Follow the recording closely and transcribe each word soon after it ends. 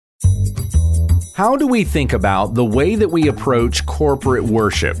How do we think about the way that we approach corporate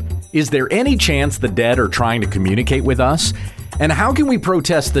worship? Is there any chance the dead are trying to communicate with us? And how can we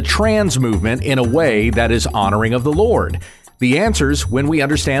protest the trans movement in a way that is honoring of the Lord? The answers when we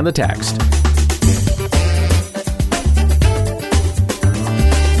understand the text.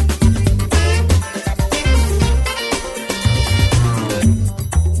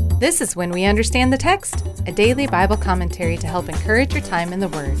 This is When We Understand the Text, a daily Bible commentary to help encourage your time in the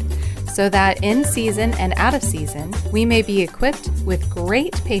Word, so that in season and out of season, we may be equipped with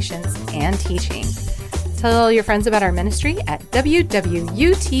great patience and teaching. Tell your friends about our ministry at WWUTT.com.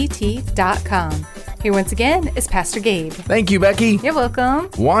 Here once again is Pastor Gabe. Thank you, Becky. You're welcome.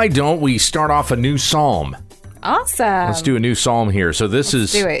 Why don't we start off a new psalm? Awesome. Let's do a new psalm here. So this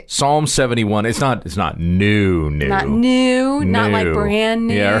is Psalm 71. It's not new. Not new. Not like brand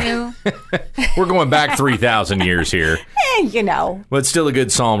new. Yeah. We're going back 3,000 years here. You know. But still a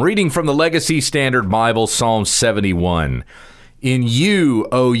good psalm. Reading from the Legacy Standard Bible, Psalm 71. In you,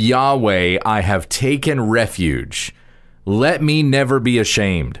 O Yahweh, I have taken refuge. Let me never be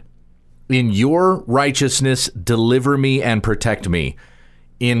ashamed. In your righteousness, deliver me and protect me.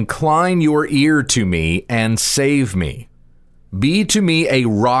 Incline your ear to me and save me. Be to me a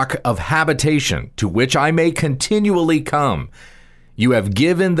rock of habitation to which I may continually come. You have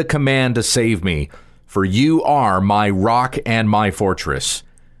given the command to save me, for you are my rock and my fortress.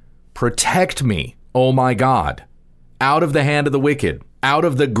 Protect me, O my God, out of the hand of the wicked, out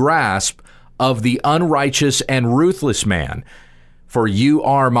of the grasp of the unrighteous and ruthless man, for you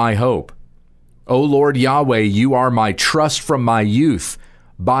are my hope. O Lord Yahweh, you are my trust from my youth.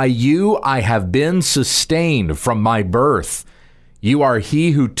 By you I have been sustained from my birth. You are he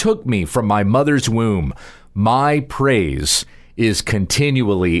who took me from my mother's womb. My praise is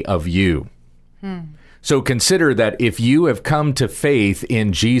continually of you. So consider that if you have come to faith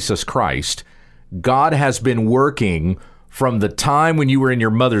in Jesus Christ, God has been working from the time when you were in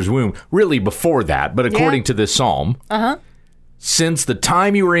your mother's womb, really before that, but according to this psalm, since the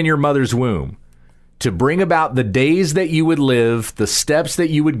time you were in your mother's womb, to bring about the days that you would live, the steps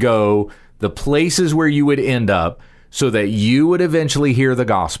that you would go, the places where you would end up, so that you would eventually hear the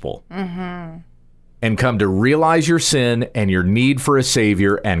gospel and come to realize your sin and your need for a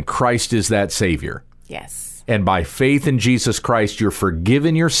Savior, and Christ is that Savior. Yes. And by faith in Jesus Christ, you're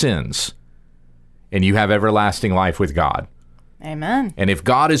forgiven your sins, and you have everlasting life with God. Amen. And if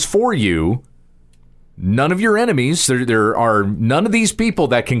God is for you, none of your enemies, there are none of these people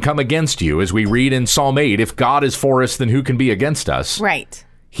that can come against you. As we read in Psalm 8, if God is for us, then who can be against us? Right.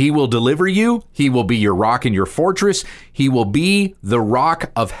 He will deliver you. He will be your rock and your fortress. He will be the rock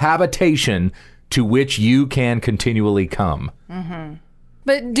of habitation to which you can continually come.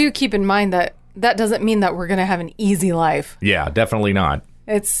 But do keep in mind that doesn't mean that we're going to have an easy life. Yeah, definitely not.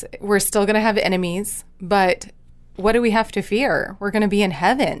 We're still going to have enemies, but what do we have to fear? We're going to be in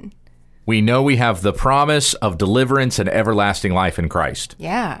heaven. We know we have the promise of deliverance and everlasting life in Christ.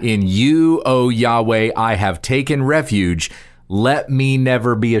 Yeah. In you, O Yahweh, I have taken refuge. Let me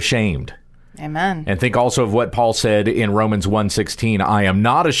never be ashamed. Amen. And think also of what Paul said in Romans 1:16. I am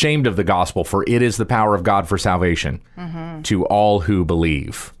not ashamed of the gospel, for it is the power of God for salvation to all who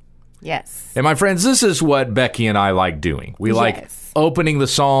believe. Yes. And my friends, this is what Becky and I like doing. We like opening the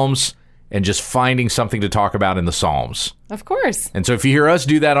Psalms and just finding something to talk about in the Psalms. Of course. And so if you hear us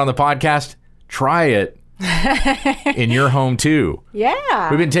do that on the podcast, try it in your home too. Yeah.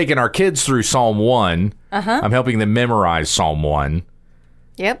 We've been taking our kids through Psalm 1. I'm helping them memorize Psalm 1.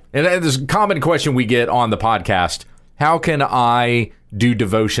 Yep. And there's a common question we get on the podcast. How can I do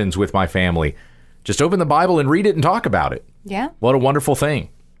devotions with my family? Just open the Bible and read it and talk about it. Yeah. What a wonderful thing.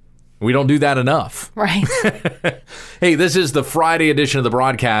 We don't do that enough. Right. Hey, this is the Friday edition of the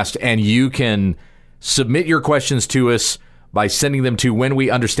broadcast, and you can submit your questions to us by sending them to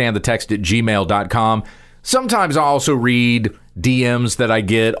whenweunderstandthetext@gmail.com. Sometimes I also read DMs that I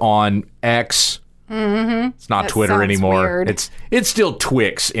get on X. It's not Twitter anymore. Weird. It's still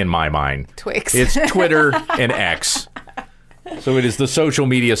Twix in my mind. Twix. It's Twitter and X. So it is the social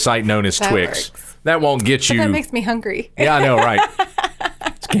media site known as Twix. Works. That won't get you. That makes me hungry. Yeah, I know, right?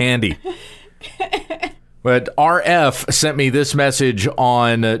 It's candy. But RF sent me this message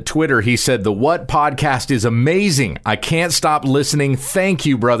on Twitter. He said, the What podcast is amazing. I can't stop listening. Thank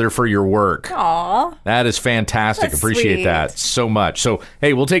you, brother, for your work. Aw. That is fantastic. That's Appreciate sweet. that so much. So,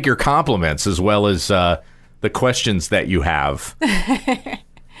 hey, we'll take your compliments as well as the questions that you have.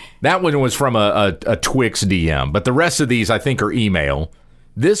 That one was from a Twix DM, but the rest of these, I think, are email.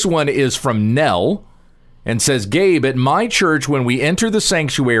 This one is from Nell and says, Gabe, at my church, when we enter the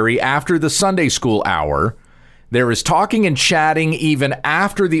sanctuary after the Sunday school hour, There is talking and chatting even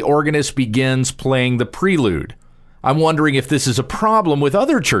after the organist begins playing the prelude. I'm wondering if this is a problem with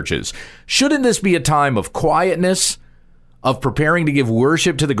other churches. Shouldn't this be a time of quietness, of preparing to give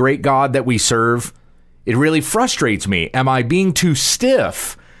worship to the great God that we serve? It really frustrates me. Am I being too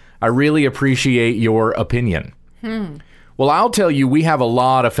stiff? I really appreciate your opinion. Well, I'll tell you, we have a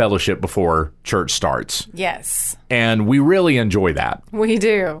lot of fellowship before church starts. Yes. And we really enjoy that. We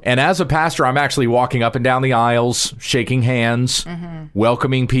do. And as a pastor, I'm actually walking up and down the aisles, shaking hands,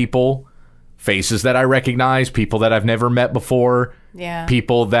 welcoming people, faces that I recognize, people that I've never met before,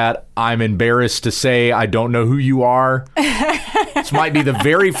 people that I'm embarrassed to say I don't know who you are. This might be the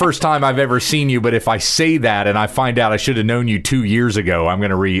very first time I've ever seen you, but if I say that and I find out I should have known you 2 years ago, I'm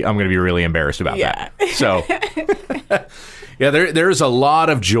gonna be really embarrassed about that. So, yeah, there's a lot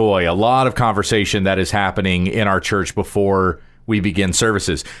of joy, a lot of conversation that is happening in our church before we begin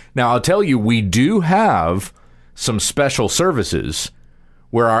services. Now, I'll tell you, we do have some special services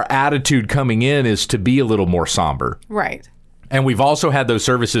where our attitude coming in is to be a little more somber. Right. And we've also had those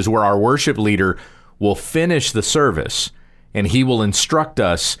services where our worship leader will finish the service and he will instruct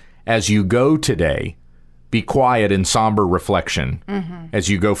us, as you go today, be quiet in somber reflection as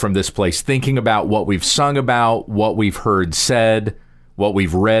you go from this place, thinking about what we've sung about, what we've heard said, what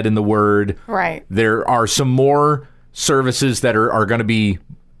we've read in the Word. Right. There are some more services that are going to be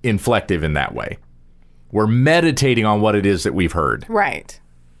inflective in that way. We're meditating on what it is that we've heard. Right.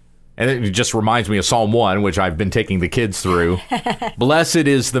 And it just reminds me of Psalm 1, which I've been taking the kids through. Blessed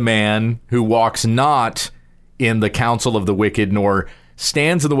is the man who walks not in the counsel of the wicked, nor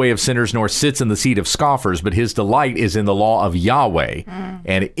stands in the way of sinners, nor sits in the seat of scoffers, but his delight is in the law of Yahweh.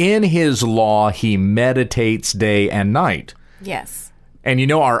 And in his law he meditates day and night. Yes. And you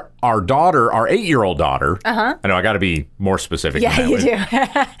know, our daughter, our 8-year-old daughter, I know I got to be more specific. Yeah, you do.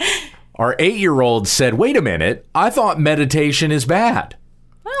 Our 8-year-old said, wait a minute, I thought meditation is bad.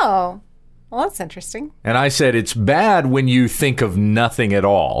 Oh, well, that's interesting. And I said, it's bad when you think of nothing at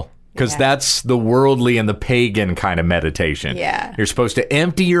all. Because that's the worldly and the pagan kind of meditation. Yeah. You're supposed to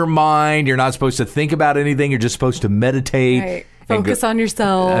empty your mind. You're not supposed to think about anything. You're just supposed to meditate. Right. Focus on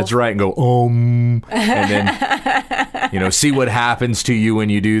yourself. That's right. And go, and then, see what happens to you when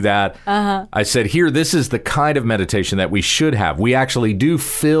you do that. I said, here, this is the kind of meditation that we should have. We actually do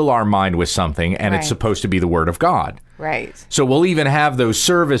fill our mind with something, and it's supposed to be the Word of God. Right. So we'll even have those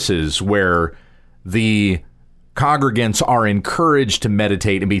services where the congregants are encouraged to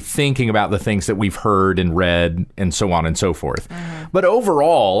meditate and be thinking about the things that we've heard and read and so on and so forth. But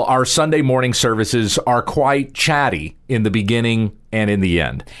overall, our Sunday morning services are quite chatty in the beginning and in the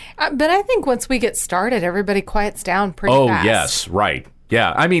end. But I think once we get started, everybody quiets down pretty fast. Oh, yes, right.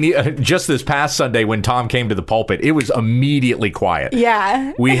 Yeah, I mean, just this past Sunday when Tom came to the pulpit, it was immediately quiet.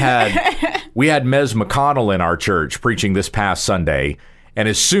 Yeah. We had Mez McConnell in our church preaching this past Sunday. And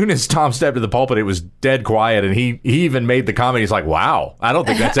as soon as Tom stepped to the pulpit, it was dead quiet. And he even made the comment, he's like, wow, I don't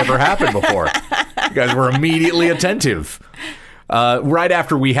think that's ever happened before. You guys were immediately attentive. Right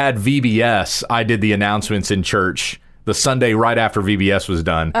after we had VBS, I did the announcements in church the Sunday right after VBS was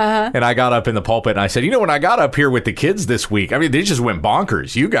done. And I got up in the pulpit and I said, when I got up here with the kids this week, I mean, they just went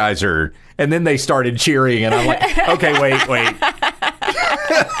bonkers. You guys are... And then they started cheering and I'm like, okay, wait.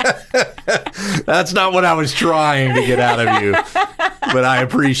 That's not what I was trying to get out of you, but I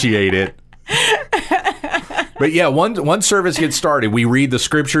appreciate it. But yeah, once service gets started, we read the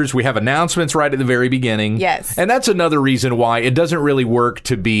scriptures. We have announcements right at the very beginning. Yes. And that's another reason why it doesn't really work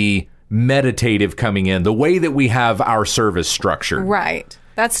to be meditative coming in, the way that we have our service structured. Right.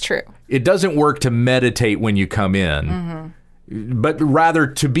 That's true. It doesn't work to meditate when you come in, but rather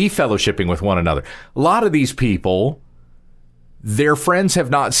to be fellowshipping with one another. A lot of these people, their friends have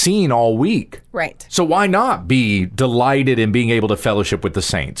not seen all week. Right. So why not be delighted in being able to fellowship with the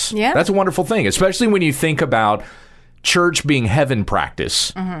saints? Yeah. That's a wonderful thing, especially when you think about church being heaven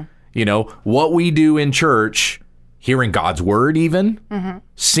practice. What we do in church, hearing God's word even,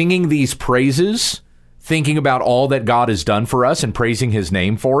 singing these praises, thinking about all that God has done for us and praising his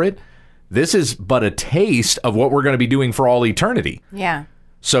name for it. This is but a taste of what we're going to be doing for all eternity. Yeah.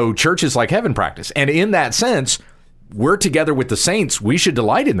 So church is like heaven practice. And in that sense, we're together with the saints. We should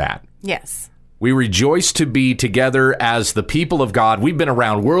delight in that. Yes. We rejoice to be together as the people of God. We've been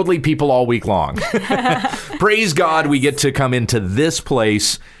around worldly people all week long. Praise God, we get to come into this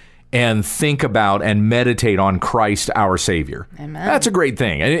place and think about and meditate on Christ, our Savior. Amen. That's a great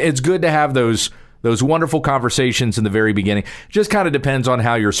thing. And it's good to have those wonderful conversations in the very beginning. Just kind of depends on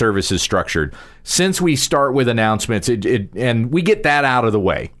how your service is structured. Since we start with announcements, and we get that out of the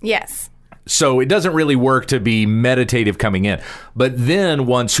way. Yes. So it doesn't really work to be meditative coming in. But then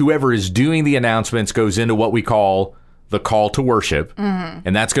once whoever is doing the announcements goes into what we call the call to worship,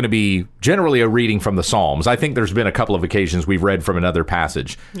 and that's going to be generally a reading from the Psalms. I think there's been a couple of occasions we've read from another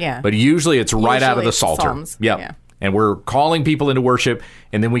passage. Yeah. But usually it's right out of the Psalter. Psalms. Yep. Yeah. And we're calling people into worship,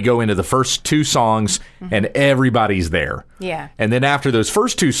 and then we go into the first 2 songs, and everybody's there. Yeah. And then after those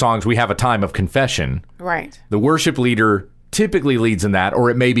first 2 songs, we have a time of confession. Right. The worship leader typically leads in that, or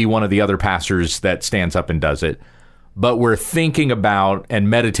it may be one of the other pastors that stands up and does it. But we're thinking about and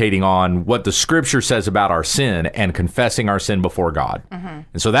meditating on what the scripture says about our sin and confessing our sin before God. And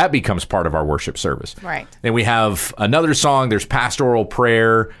so that becomes part of our worship service. Right. Then we have another song. There's pastoral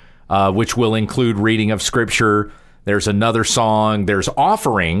prayer, which will include reading of scripture. There's another song. There's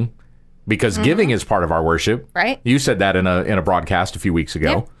offering, because giving is part of our worship. Right. You said that in a broadcast a few weeks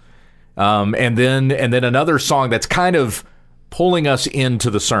ago. Yeah. And then another song that's kind of pulling us into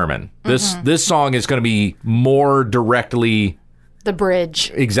the sermon. This song is going to be more directly the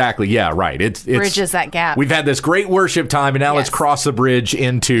bridge. Exactly. Yeah, right. It's bridges that gap. We've had this great worship time, and now let's cross the bridge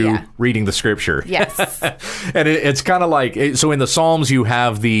into reading the scripture. Yes. And it's kind of like, so in the Psalms you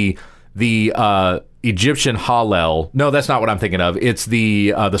have the Egyptian Hallel. No, that's not what I'm thinking of. It's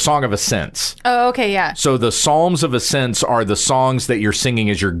the Song of Ascents. Oh, okay, yeah. So the Psalms of Ascents are the songs that you're singing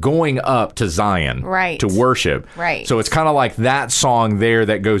as you're going up to Zion to worship. Right. So it's kind of like that song there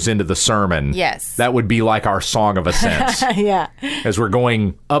that goes into the sermon. Yes. That would be like our Song of Ascents. Yeah. As we're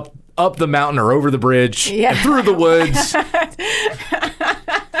going up the mountain or over the bridge and through the woods.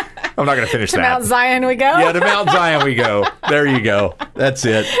 I'm not going to finish that. To Mount Zion we go? Yeah, to Mount Zion we go. There you go. That's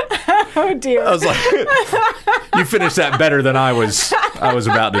it. Oh, dear. I was like, you finished that better than I was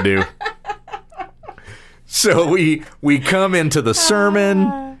about to do. So we come into the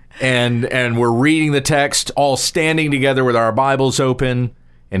sermon and we're reading the text, all standing together with our Bibles open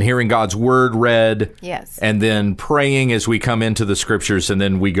and hearing God's word read. Yes. And then praying as we come into the scriptures, and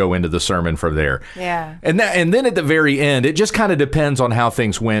then we go into the sermon from there. Yeah. And then at the very end, it just kind of depends on how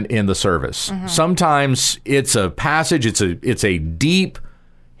things went in the service. Sometimes it's a passage, it's a deep,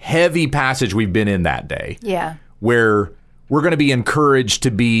 heavy passage we've been in that day. Yeah. Where we're going to be encouraged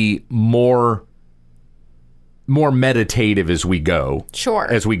to be more meditative as we go. Sure.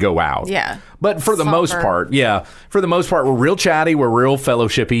 As we go out. Yeah. But for the most part, we're real chatty. We're real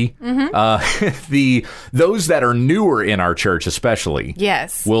fellowshipy. Those that are newer in our church, especially,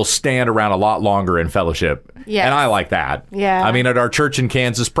 will stand around a lot longer in fellowship. Yes. And I like that. Yeah. I mean, at our church in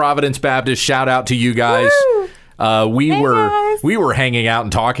Kansas, Providence Baptist, shout out to you guys. Woo! We were hanging out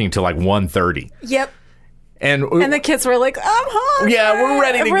and talking till like 1:30. Yep. And the kids were like, I'm hungry. Yeah, we're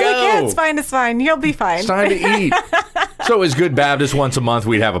ready to go. Like, it's fine. You'll be fine. It's time to eat. So as good Baptists, once a month,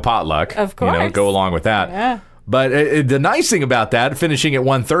 we'd have a potluck. Of course. Go along with that. Yeah. But the nice thing about that, finishing at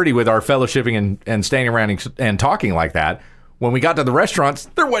 1:30 with our fellowshipping and standing around and talking like that, when we got to the restaurants,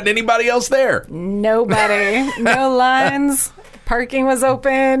 there wasn't anybody else there. Nobody. No lines. Parking was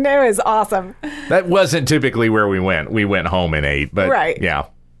open. It was awesome. That wasn't typically where we went. We went home and ate. But yeah.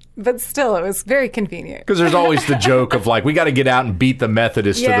 But still, it was very convenient. Because there's always the joke of like, we got to get out and beat the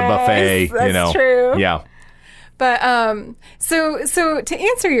Methodists to the buffet. That's true. Yeah. But so to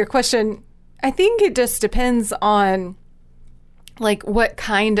answer your question, I think it just depends on like what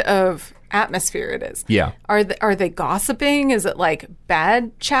kind of atmosphere it is. Yeah. Are they gossiping? Is it like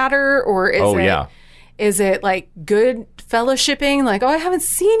bad chatter, or is it like good fellowshipping? Like, I haven't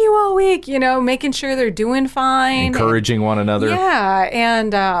seen you all week, making sure they're doing fine. Encouraging one another. Yeah.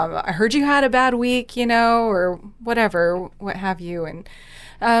 And I heard you had a bad week, or whatever, what have you. And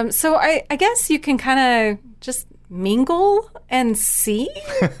so I guess you can kind of just mingle and see.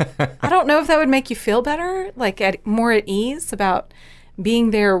 I don't know if that would make you feel better, like more at ease about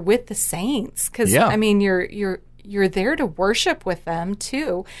being there with the saints. Because, I mean, you're there to worship with them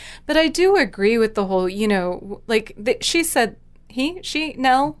too. But I do agree with the whole, she said,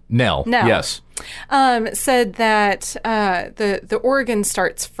 Nell, yes. Said that the organ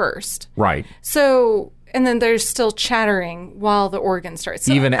starts first. Right. So, and then there's still chattering while the organ starts.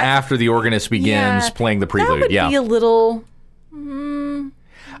 So even after the organist begins playing the prelude. That would be a little...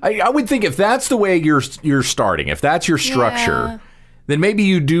 I would think if that's the way you're starting, if that's your structure, then maybe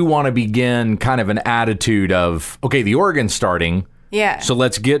you do want to begin kind of an attitude of, okay, the organ's starting. Yeah. So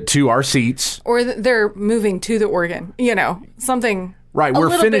let's get to our seats. Or they're moving to the organ, something. Right.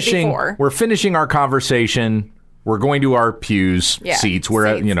 We're finishing our conversation. We're going to our pews, seats,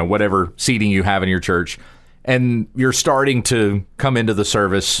 where, whatever seating you have in your church. And you're starting to come into the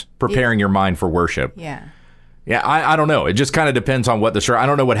service, preparing your mind for worship. Yeah. Yeah, I don't know. It just kind of depends on what I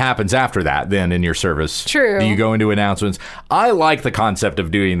don't know what happens after that then in your service. True. Do you go into announcements? I like the concept of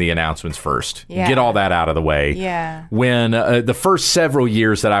doing the announcements first. Yeah. Get all that out of the way. Yeah. When the first several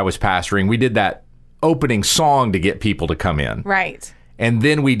years that I was pastoring, we did that opening song to get people to come in. Right. And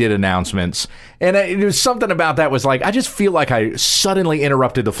then we did announcements. And it was something about that was like, I just feel like I suddenly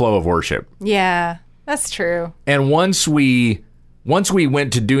interrupted the flow of worship. Yeah, that's true. And once we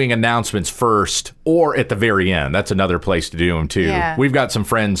went to doing announcements first or at the very end, that's another place to do them too. Yeah. We've got some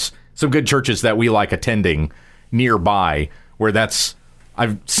friends, some good churches that we like attending nearby where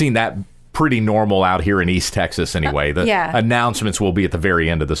I've seen that pretty normal out here in East Texas anyway. The announcements will be at the very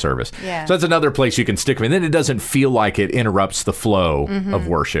end of the service. Yeah. So that's another place you can stick with. And then it doesn't feel like it interrupts the flow of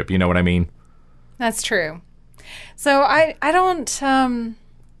worship. You know what I mean? That's true. So I don't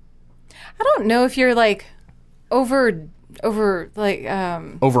know if you're like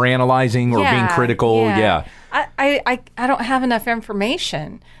overanalyzing or being critical. Yeah. I don't have enough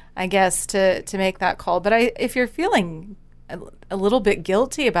information, I guess, to make that call. But if you're feeling a little bit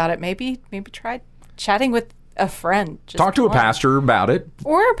guilty about it, maybe try chatting with a friend. Talk to a pastor about it.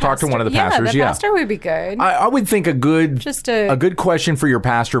 Or a pastor. Talk to one of the pastors. The pastor would be good. I would think a good question for your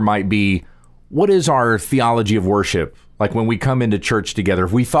pastor might be, what is our theology of worship? Like when we come into church together,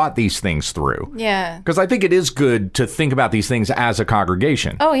 if we thought these things through. Yeah. Because I think it is good to think about these things as a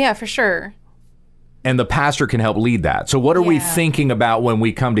congregation. Oh, yeah, for sure. And the pastor can help lead that. So what are we thinking about when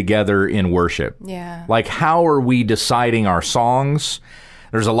we come together in worship? Yeah. Like, how are we deciding our songs?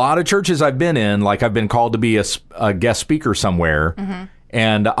 There's a lot of churches I've been in, like I've been called to be a guest speaker somewhere.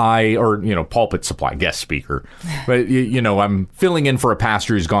 And pulpit supply, guest speaker. But, I'm filling in for a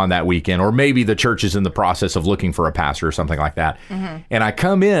pastor who's gone that weekend, or maybe the church is in the process of looking for a pastor or something like that. And I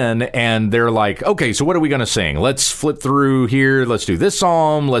come in and they're like, okay, so what are we going to sing? Let's flip through here. Let's do this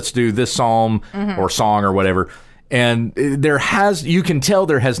psalm. Let's do this psalm or song or whatever. And you can tell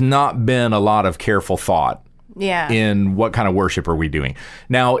there has not been a lot of careful thought. Yeah. In what kind of worship are we doing?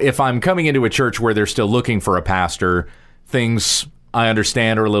 Now, if I'm coming into a church where they're still looking for a pastor, things I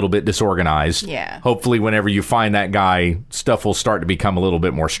understand are a little bit disorganized. Yeah. Hopefully, whenever you find that guy, stuff will start to become a little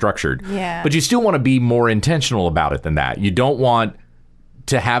bit more structured. Yeah. But you still want to be more intentional about it than that. You don't want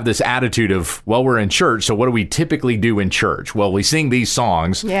to have this attitude of, well, we're in church, so what do we typically do in church? Well, we sing these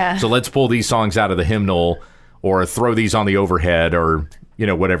songs. Yeah. So let's pull these songs out of the hymnal or throw these on the overhead or,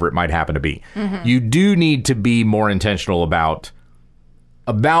 whatever it might happen to be. You do need to be more intentional about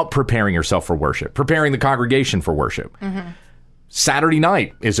preparing yourself for worship, preparing the congregation for worship. Saturday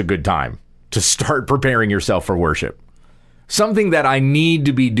night is a good time to start preparing yourself for worship. Something that I need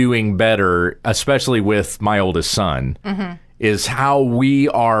to be doing better, especially with my oldest son, is how we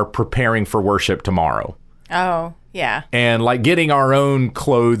are preparing for worship tomorrow. Oh, yeah. And like getting our own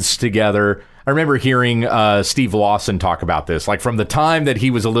clothes together. I remember hearing Steve Lawson talk about this. Like from the time that he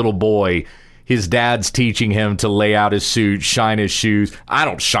was a little boy, his dad's teaching him to lay out his suit, shine his shoes. I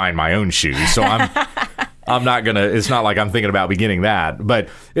don't shine my own shoes, so I'm not gonna. It's not like I'm thinking about beginning that, but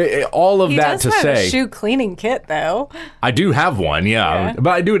all of that to say, he does have a shoe cleaning kit, though. I do have one, yeah,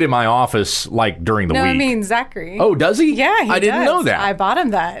 but I do it in my office, like during the week. No, I mean Zachary. Oh, does he? Yeah, I didn't know that. I bought him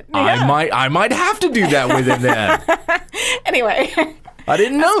that. Yeah. I might have to do that with him then. Anyway. I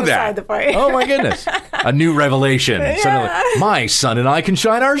didn't know that. The point. Oh my goodness. A new revelation. Yeah. Suddenly, my son and I can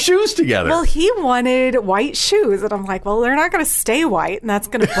shine our shoes together. Well, he wanted white shoes. And I'm like, well, they're not going to stay white. And that's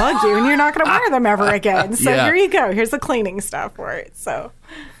going to bug you. And you're not going to wear them ever again. So here you go. Here's the cleaning stuff for it. So.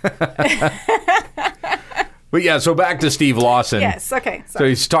 But yeah, so back to Steve Lawson. Yes, okay. So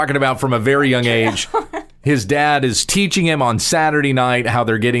he's talking about from a very young age, his dad is teaching him on Saturday night how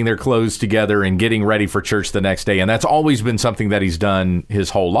they're getting their clothes together and getting ready for church the next day. And that's always been something that he's done his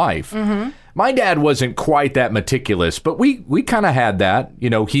whole life. My dad wasn't quite that meticulous, but we kind of had that.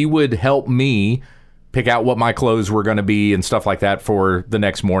 He would help me pick out what my clothes were going to be and stuff like that for the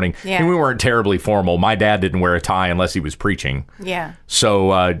next morning. Yeah. And we weren't terribly formal. My dad didn't wear a tie unless he was preaching. Yeah.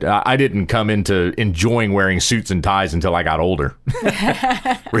 So I didn't come into enjoying wearing suits and ties until I got older.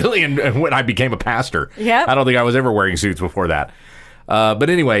 Really? And when I became a pastor. Yep. I don't think I was ever wearing suits before that. But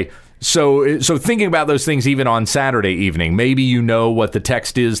anyway, so thinking about those things even on Saturday evening, maybe what the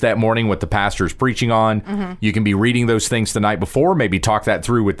text is that morning, what the pastor's preaching on. You can be reading those things the night before, maybe talk that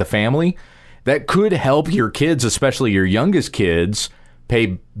through with the family. That could help your kids, especially your youngest kids,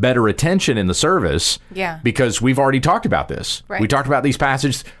 pay better attention in the service. Yeah. Because we've already talked about this. Right. We talked about these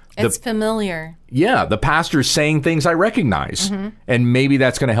passages. It's familiar. Yeah, the pastor's saying things I recognize. And maybe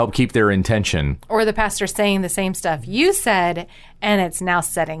that's going to help keep their intention. Or the pastor saying the same stuff you said, and it's now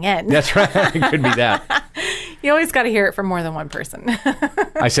setting in. That's right. It could be that. You always got to hear it from more than one person.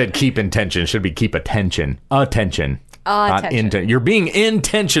 I said keep intention. Should be keep attention. Attention. Not Attention. You're being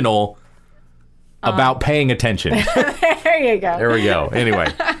intentional about paying attention. There you go. There we go. Anyway.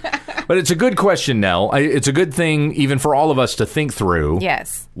 But it's a good question, Nell. It's a good thing even for all of us to think through.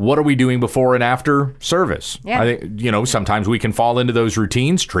 Yes. What are we doing before and after service? Yeah. I think, sometimes we can fall into those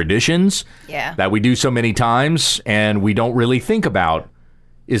routines, traditions that we do so many times, and we don't really think about,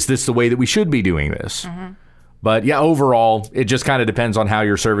 is this the way that we should be doing this? Mm-hmm. But yeah, overall, it just kind of depends on how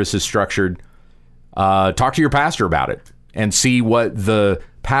your service is structured. Talk to your pastor about it and see what the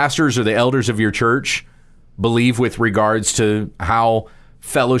pastors or the elders of your church believe with regards to how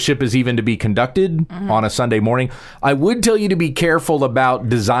fellowship is even to be conducted on a Sunday morning. I would tell you to be careful about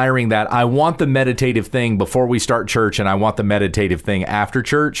desiring that. I want the meditative thing before we start church, and I want the meditative thing after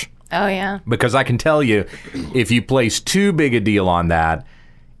church. Oh, yeah. Because I can tell you, if you place too big a deal on that,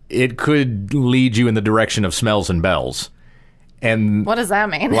 it could lead you in the direction of smells and bells. And what does that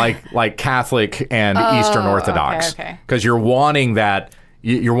mean? like Catholic and Eastern Orthodox. Okay. Because you're wanting that,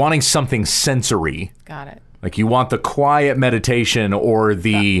 you're wanting something sensory. Got it. Like you want the quiet meditation or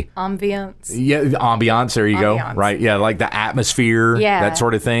the ambiance. Yeah, the ambiance. There you go. Right. Yeah. Like the atmosphere, that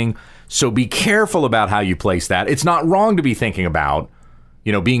sort of thing. So be careful about how you place that. It's not wrong to be thinking about,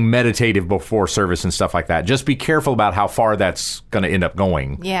 being meditative before service and stuff like that. Just be careful about how far that's going to end up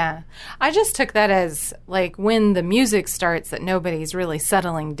going. Yeah. I just took that as like when the music starts that nobody's really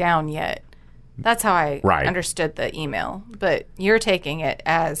settling down yet. That's how I understood the email. But you're taking it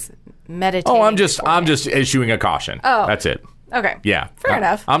as meditating. Oh, I'm just issuing a caution. Oh, that's it. Okay. Yeah. Fair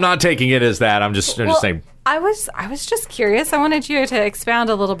enough. I'm not taking it as that. I'm just saying. I was just curious. I wanted you to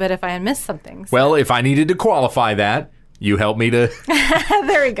expound a little bit if I had missed something. So. Well, if I needed to qualify that, you helped me to.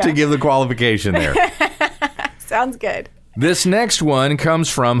 There we go. To give the qualification there. Sounds good. This next one comes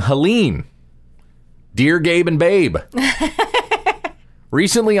from Helene. Dear Gabe and Babe.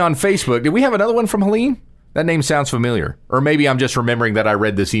 Recently on Facebook, did we have another one from Helene? That name sounds familiar. Or maybe I'm just remembering that I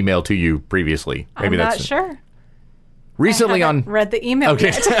read this email to you previously. Maybe I'm not sure. Recently read the email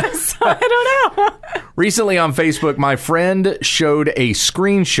yet, so I don't know. Recently on Facebook, my friend showed a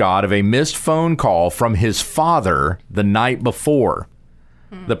screenshot of a missed phone call from his father the night before.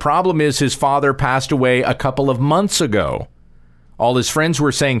 The problem is his father passed away a couple of months ago. All his friends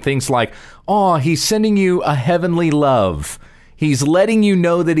were saying things like, "Oh, he's sending you a heavenly love. He's letting you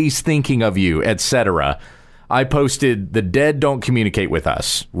know that he's thinking of you," etc. I posted, "The dead don't communicate with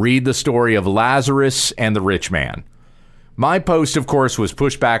us. Read the story of Lazarus and the rich man." My post, of course, was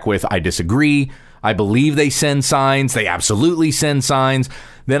pushed back with, "I disagree. I believe they send signs. They absolutely send signs."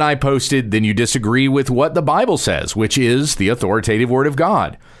 Then I posted, "Then you disagree with what the Bible says, which is the authoritative word of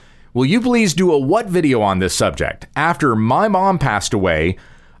God. Will you please do a what video on this subject? After my mom passed away,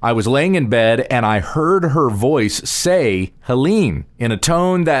 I was laying in bed and I heard her voice say, 'Helene,' in a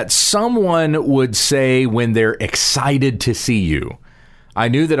tone that someone would say when they're excited to see you. I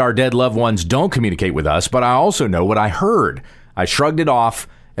knew that our dead loved ones don't communicate with us, but I also know what I heard. I shrugged it off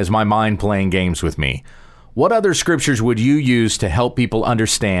as my mind playing games with me. What other scriptures would you use to help people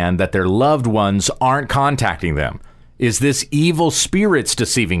understand that their loved ones aren't contacting them? Is this evil spirits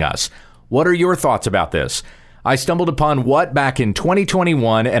deceiving us? What are your thoughts about this? I stumbled upon WWUTT back in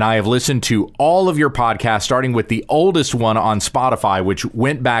 2021, and I have listened to all of your podcasts, starting with the oldest one on Spotify, which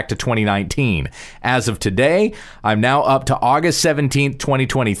went back to 2019. As of today, I'm now up to August 17th,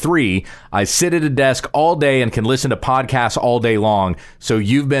 2023. I sit at a desk all day and can listen to podcasts all day long, so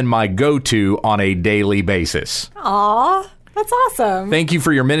you've been my go-to on a daily basis." Aw, that's awesome. Thank you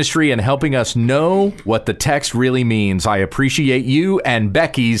for your ministry and helping us know what the text really means. I appreciate you and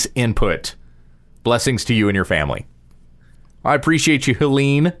Becky's input. Blessings to you and your family. I appreciate you,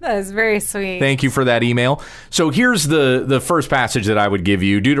 Helene. That is very sweet. Thank you for that email. So here's the first passage that I would give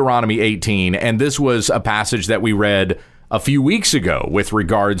you, Deuteronomy 18. And this was a passage that we read a few weeks ago with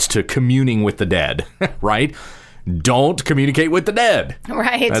regards to communing with the dead, right? Don't communicate with the dead.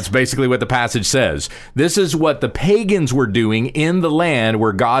 Right. That's basically what the passage says. This is what the pagans were doing in the land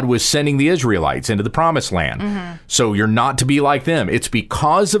where God was sending the Israelites into the promised land. Mm-hmm. So you're not to be like them. It's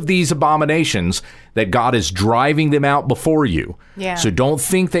because of these abominations that God is driving them out before you. Yeah. So don't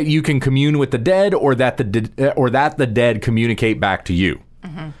think that you can commune with the dead or that the dead communicate back to you.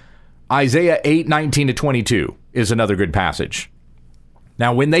 Mm-hmm. Isaiah 8:19-22 is another good passage.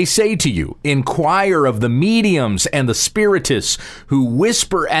 Now, when they say to you, "Inquire of the mediums and the spiritists who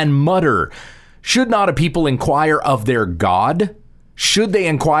whisper and mutter," should not a people inquire of their God? Should they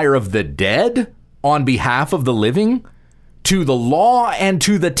inquire of the dead on behalf of the living? To the law and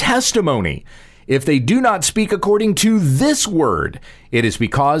to the testimony. If they do not speak according to this word, it is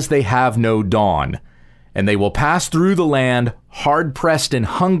because they have no dawn. and they will pass through the land hard-pressed and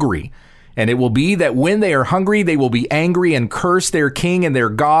hungry. And it will be that when they are hungry, they will be angry and curse their king and their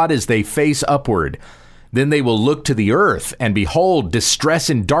God as they face upward. Then they will look to the earth, and behold, distress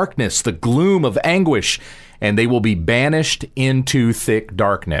and darkness, the gloom of anguish, and they will be banished into thick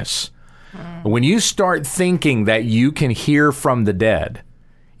darkness. When you start thinking that you can hear from the dead,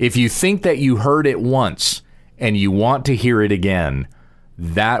 if you think that you heard it once and you want to hear it again,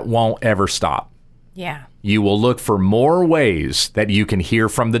 that won't ever stop. Yeah. You will look for more ways that you can hear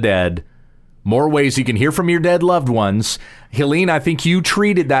from the dead, more ways you can hear from your dead loved ones. Helene, I think you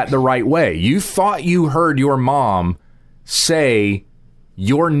treated that the right way. You thought you heard your mom say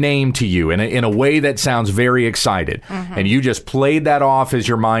your name to you in a way that sounds very excited. And you just played that off as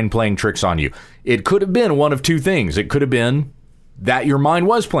your mind playing tricks on you. It could have been one of two things. It could have been that your mind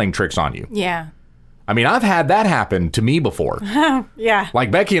was playing tricks on you. Yeah. I mean, I've had that happen to me before. Yeah.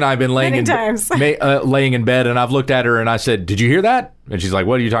 Like Becky and I have been laying laying in bed, and I've looked at her and I said, "Did you hear that?" And she's like,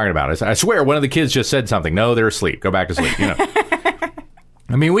 "What are you talking about?" I said, "I swear, one of the kids just said something." "No, they're asleep. Go back to sleep." You know.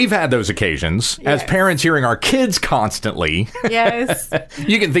 I mean, we've had those occasions as parents hearing our kids constantly. Yes.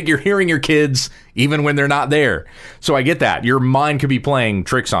 You can think you're hearing your kids even when they're not there. So I get that. Your mind could be playing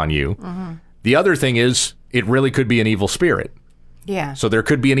tricks on you. The other thing is, it really could be an evil spirit. Yeah. So there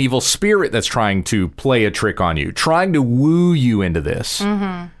could be an evil spirit that's trying to play a trick on you, trying to woo you into this,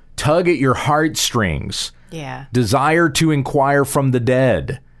 tug at your heartstrings, desire to inquire from the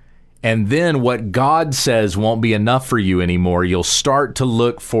dead. And then what God says won't be enough for you anymore. You'll start to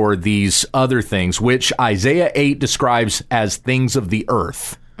look for these other things, which Isaiah 8 describes as things of the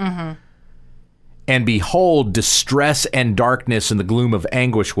earth. And behold, distress and darkness and the gloom of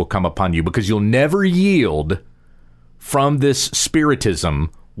anguish will come upon you, because you'll never yield from this spiritism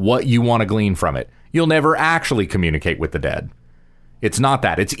what you want to glean from it. You'll never actually communicate with the dead. It's not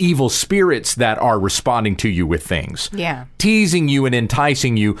that. It's evil spirits that are responding to you with things. Yeah. Teasing you and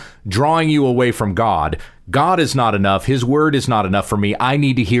enticing you, drawing you away from God. God is not enough. His word is not enough for me. I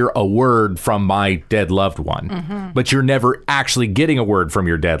need to hear a word from my dead loved one. But you're never actually getting a word from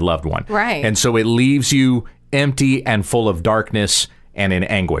your dead loved one. Right. And so it leaves you empty and full of darkness and in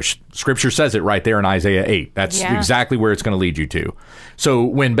anguish. Scripture says it right there in Isaiah 8. That's exactly where it's going to lead you to. So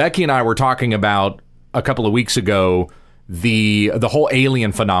when Becky and I were talking about a couple of weeks ago, the whole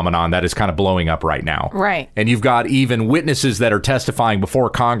alien phenomenon that is kind of blowing up right now. Right. And you've got even witnesses that are testifying before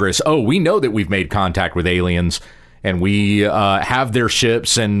Congress. Oh, we know that we've made contact with aliens, and we have their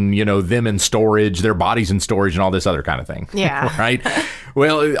ships and, you know, them in storage, their bodies in storage, and all this other kind of thing. Yeah. Right?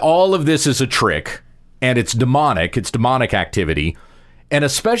 Well, all of this is a trick, and it's demonic. It's demonic activity. And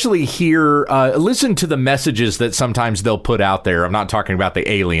especially here, listen to the messages that sometimes they'll put out there. I'm not talking about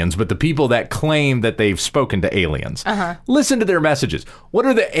the aliens, but the people that claim that they've spoken to aliens. Listen to their messages. What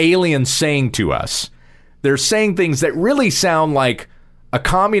are the aliens saying to us? They're saying things that really sound like a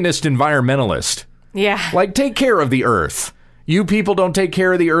communist environmentalist. Yeah. Like, take care of the earth. You people don't take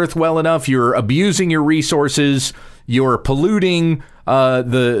care of the earth well enough. You're abusing your resources. You're polluting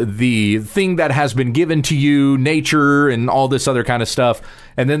the thing that has been given to you, nature, and all this other kind of stuff.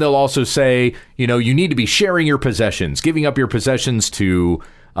 And then they'll also say, you know, you need to be sharing your possessions, giving up your possessions to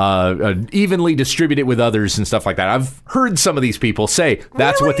evenly distribute it with others and stuff like that. I've heard some of these people say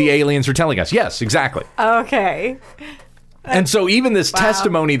that's what the aliens are telling us. Yes, exactly. Okay. And so even this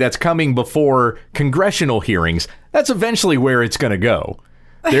testimony that's coming before congressional hearings, that's eventually where it's going to go.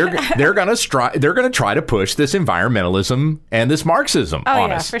 They're going to try to push this environmentalism and this Marxism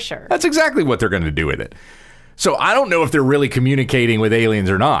on us. For sure. That's exactly what they're going to do with it. So I don't know if they're really communicating with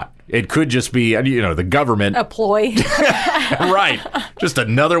aliens or not. It could just be, you know, the government. A ploy. Right. Just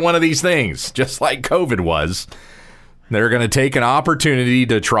another one of these things, just like COVID was. They're going to take an opportunity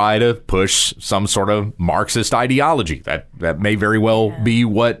to try to push some sort of Marxist ideology. That may very well be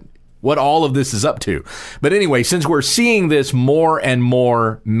what all of this is up to. But anyway, since we're seeing this more and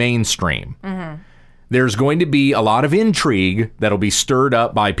more mainstream, there's going to be a lot of intrigue that'll be stirred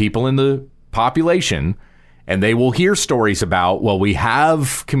up by people in the population, and they will hear stories about, well, we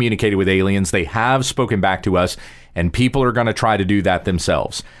have communicated with aliens, they have spoken back to us, and people are going to try to do that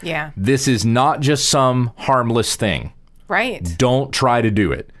themselves. Yeah. This is not just some harmless thing. Right. Don't try to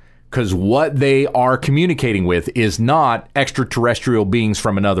do it. Because what they are communicating with is not extraterrestrial beings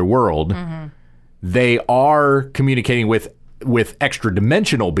from another world. They are communicating with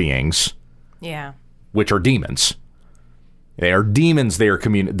extra-dimensional beings, which are demons. They are demons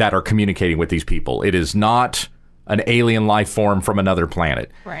that are communicating with these people. It is not an alien life form from another planet.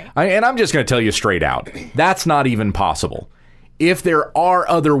 Right. And I'm just going to tell you straight out, that's not even possible. If there are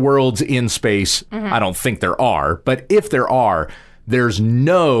other worlds in space, I don't think there are, but if there are, there's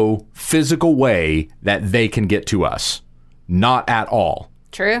no physical way that they can get to us. Not at all.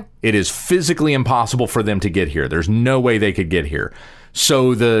 True. It is physically impossible for them to get here. There's no way they could get here.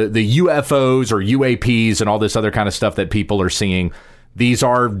 So the UFOs or UAPs and all this other kind of stuff that people are seeing, these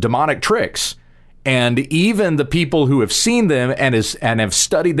are demonic tricks. And even the people who have seen them and have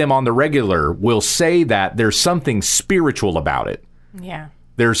studied them on the regular will say that there's something spiritual about it. Yeah.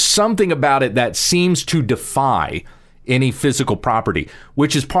 There's something about it that seems to defy any physical property,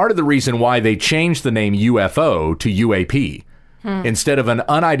 which is part of the reason why they changed the name UFO to UAP. Instead of an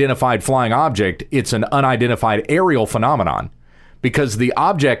unidentified flying object, it's an unidentified aerial phenomenon, because the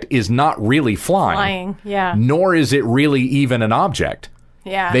object is not really flying. Yeah. Nor is it really even an object.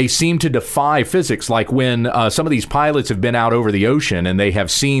 Yeah. They seem to defy physics, like when some of these pilots have been out over the ocean and they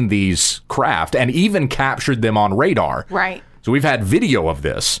have seen these craft and even captured them on radar. Right. So we've had video of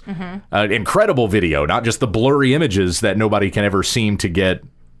this, incredible video, not just the blurry images that nobody can ever seem to get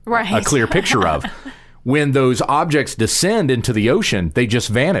a clear picture of. When those objects descend into the ocean, they just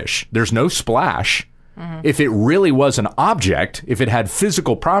vanish. There's no splash. If it really was an object, if it had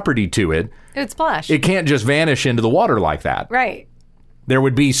physical property to it, it'd splash. It can't just vanish into the water like that. Right. There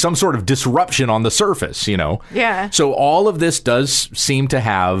would be some sort of disruption on the surface, you know? Yeah. So all of this does seem to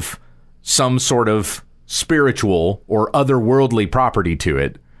have some sort of spiritual or otherworldly property to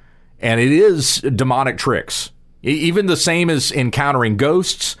it. And it is demonic tricks. Even the same as encountering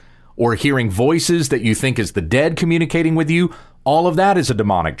ghosts or hearing voices that you think is the dead communicating with you. All of that is a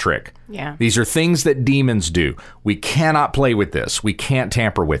demonic trick. Yeah. These are things that demons do. We cannot play with this. We can't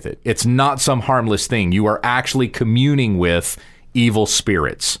tamper with it. It's not some harmless thing. You are actually communing with evil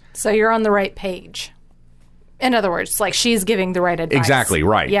spirits. So you're on the right page. In other words, like she's giving the right advice. Exactly,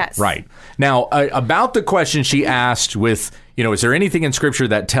 right. Yes. Right. Now, about the question she asked with, is there anything in Scripture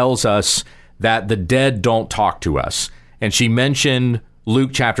that tells us that the dead don't talk to us? And she mentioned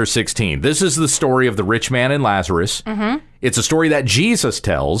Luke chapter 16. This is the story of the rich man and Lazarus. Mm-hmm. It's a story that Jesus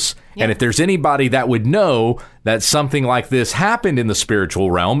tells. Yeah. And if there's anybody that would know that something like this happened in the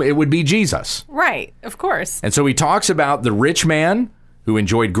spiritual realm, it would be Jesus. Right, of course. And so he talks about the rich man who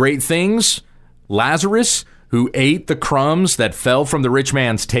enjoyed great things, Lazarus, who ate the crumbs that fell from the rich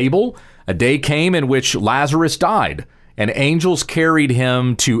man's table. A day came in which Lazarus died, and angels carried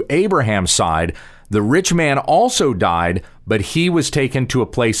him to Abraham's side. The rich man also died, but he was taken to a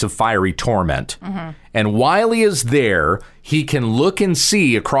place of fiery torment. Mm-hmm. And while he is there, he can look and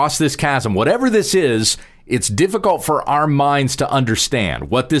see across this chasm. Whatever this is, it's difficult for our minds to understand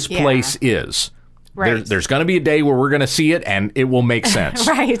what this place is. Right. There's going to be a day where we're going to see it, and it will make sense.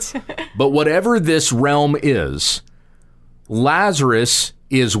 Right. But whatever this realm is, Lazarus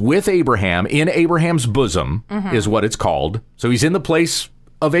is with Abraham, in Abraham's bosom, is what it's called. So he's in the place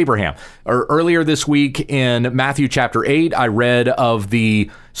of Abraham. Earlier this week in Matthew chapter 8, I read of the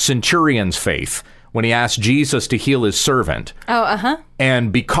centurion's faith when he asked Jesus to heal his servant. Oh, uh-huh.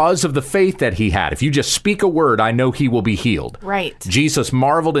 And because of the faith that he had, if you just speak a word, I know he will be healed. Right. Jesus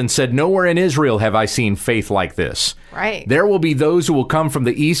marveled and said, nowhere in Israel have I seen faith like this. Right. There will be those who will come from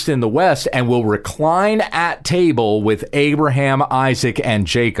the east and the west and will recline at table with Abraham, Isaac, and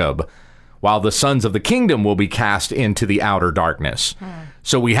Jacob, while the sons of the kingdom will be cast into the outer darkness.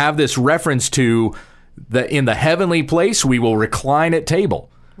 So we have this reference to in the heavenly place, we will recline at table.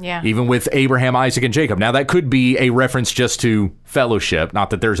 Yeah. Even with Abraham, Isaac, and Jacob. Now, that could be a reference just to fellowship,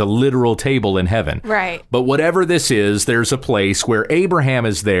 not that there's a literal table in heaven. Right. But whatever this is, there's a place where Abraham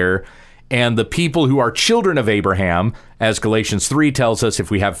is there, and the people who are children of Abraham, as Galatians 3 tells us,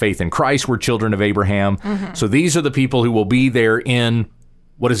 if we have faith in Christ, we're children of Abraham. Mm-hmm. So these are the people who will be there in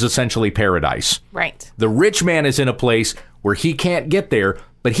what is essentially paradise. Right. The rich man is in a place where he can't get there,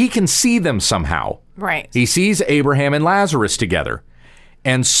 but he can see them somehow. Right. He sees Abraham and Lazarus together.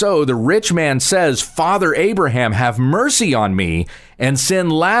 And so the rich man says, Father Abraham, have mercy on me and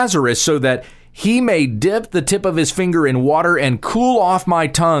send Lazarus so that he may dip the tip of his finger in water and cool off my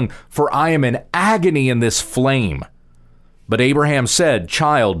tongue, for I am in agony in this flame. But Abraham said,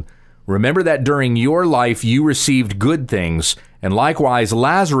 Child, remember that during your life you received good things, and likewise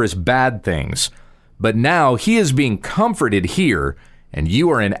Lazarus bad things. But now he is being comforted here, and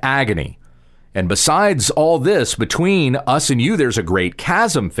you are in agony. And besides all this, between us and you, there's a great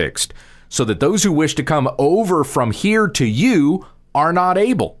chasm fixed, so that those who wish to come over from here to you are not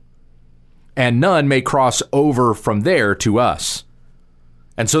able, and none may cross over from there to us.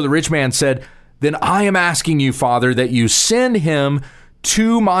 And so the rich man said, Then I am asking you, Father, that you send him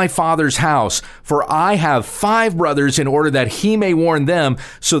to my father's house, for I have 5 brothers, in order that he may warn them,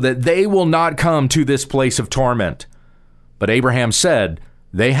 so that they will not come to this place of torment. But Abraham said,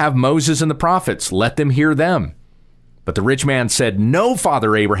 They have Moses and the prophets, let them hear them. But the rich man said, "No,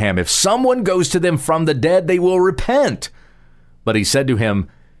 Father Abraham, if someone goes to them from the dead, they will repent." But he said to him,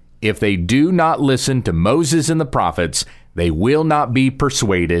 "If they do not listen to Moses and the prophets, they will not be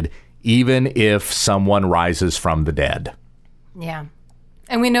persuaded, even if someone rises from the dead." Yeah.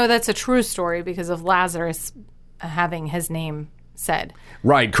 And we know that's a true story because of Lazarus having his name said.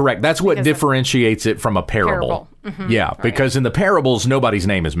 Right, correct. That's what differentiates it from a parable. Mm-hmm. Yeah, because in the parables, nobody's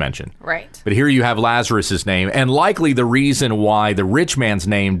name is mentioned. Right. But here you have Lazarus's name, and likely the reason why the rich man's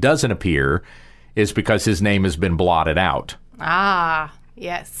name doesn't appear is because his name has been blotted out. Ah,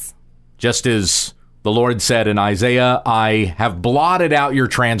 yes. Just as the Lord said in Isaiah, "I have blotted out your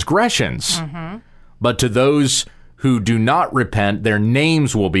transgressions." Mm-hmm. But to those who do not repent, their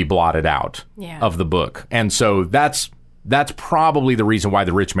names will be blotted out of the book. And so that's probably the reason why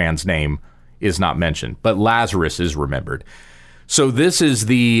the rich man's name is not mentioned, but Lazarus is remembered. So this is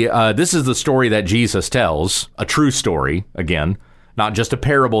the story that Jesus tells, a true story, again, not just a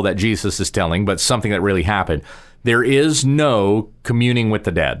parable that Jesus is telling, but something that really happened. There is no communing with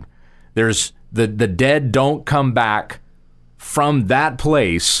the dead. There's the dead don't come back from that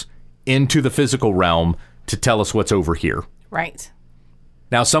place into the physical realm to tell us what's over here. Right.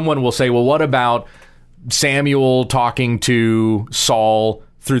 Now, someone will say, well, what about Samuel talking to Saul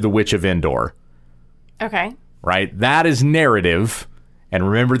through the Witch of Endor? Okay. Right? That is narrative. And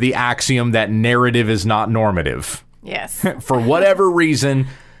remember the axiom that narrative is not normative. Yes. For whatever reason,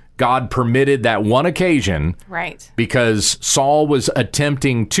 God permitted that one occasion. Right. Because Saul was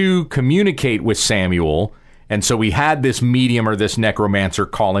attempting to communicate with Samuel. And so we had this medium or this necromancer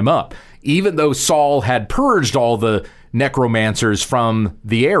call him up. Even though Saul had purged all the necromancers from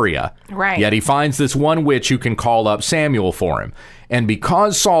the area. Right. Yet he finds this one witch who can call up Samuel for him. And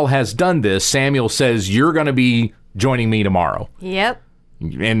because Saul has done this, Samuel says, "You're going to be joining me tomorrow." Yep.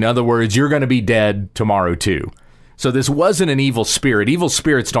 In other words, you're going to be dead tomorrow too. So this wasn't an evil spirit. Evil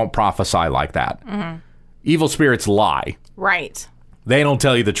spirits don't prophesy like that. Mm-hmm. Evil spirits lie. Right. They don't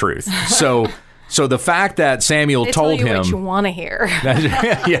tell you the truth. So the fact that Samuel told him, what you want to hear.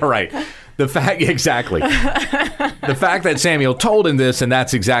 Yeah, right. Exactly. The fact that Samuel told him this, and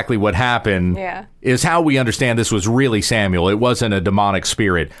that's exactly what happened, is how we understand this was really Samuel. It wasn't a demonic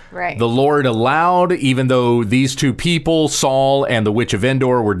spirit. Right. The Lord allowed, even though these two people, Saul and the Witch of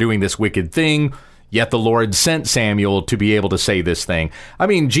Endor, were doing this wicked thing, yet the Lord sent Samuel to be able to say this thing. I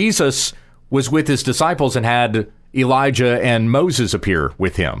mean, Jesus was with his disciples and had Elijah and Moses appear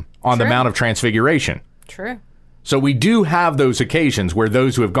with him on the Mount of Transfiguration. True. So we do have those occasions where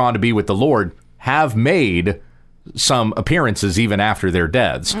those who have gone to be with the Lord have made some appearances even after their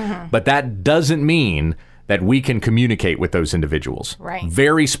deaths. Mm-hmm. But that doesn't mean that we can communicate with those individuals. Right.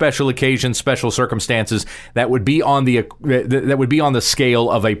 Very special occasions, special circumstances that would be on the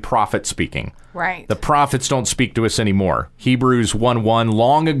scale of a prophet speaking. Right. The prophets don't speak to us anymore. Hebrews 1:1,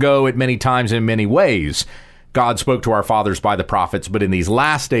 long ago at many times in many ways, God spoke to our fathers by the prophets, but in these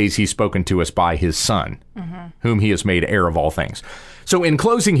last days he's spoken to us by his Son, whom he has made heir of all things. So in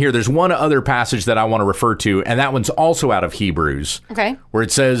closing here, there's one other passage that I want to refer to, and that one's also out of Hebrews. Okay. Where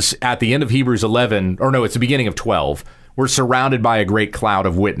it says at the end of Hebrews 11, or no, it's the beginning of 12, we're surrounded by a great cloud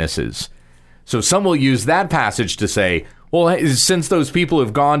of witnesses. So some will use that passage to say, well, since those people who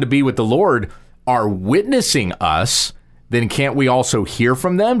have gone to be with the Lord are witnessing us, then can't we also hear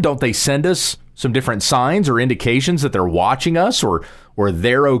from them? Don't they send us some different signs or indications that they're watching us or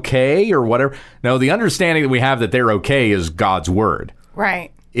they're okay or whatever? No, the understanding that we have that they're okay is God's word.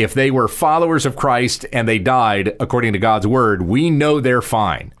 Right. If they were followers of Christ and they died according to God's word, we know they're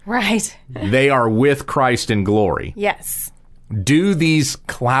fine. Right. They are with Christ in glory. Yes. Do these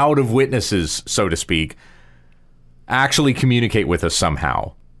cloud of witnesses, so to speak, actually communicate with us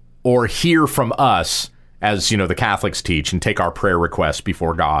somehow or hear from us, as the Catholics teach, and take our prayer requests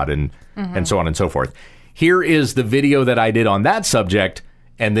before God and so on and so forth? Here is the video that I did on that subject,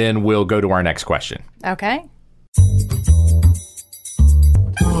 and then we'll go to our next question. Okay.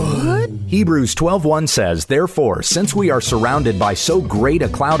 Hebrews 12:1 says, "Therefore, since we are surrounded by so great a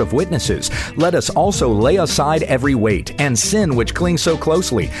cloud of witnesses, let us also lay aside every weight and sin which clings so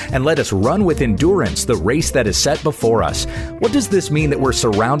closely, and let us run with endurance the race that is set before us." What does this mean that we're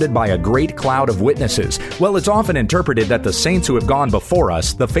surrounded by a great cloud of witnesses? Well, it's often interpreted that the saints who have gone before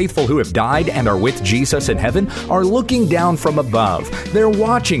us, the faithful who have died and are with Jesus in heaven, are looking down from above. They're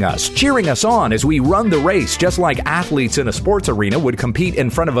watching us, cheering us on as we run the race, just like athletes in a sports arena would compete in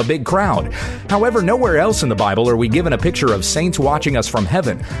front of a big crowd. However, nowhere else in the Bible are we given a picture of saints watching us from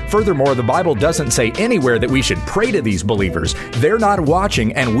heaven. Furthermore, the Bible doesn't say anywhere that we should pray to these believers. They're not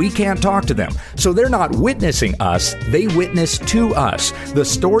watching and we can't talk to them. So they're not witnessing us, they witness to us. The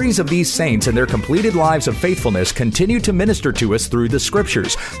stories of these saints and their completed lives of faithfulness continue to minister to us through the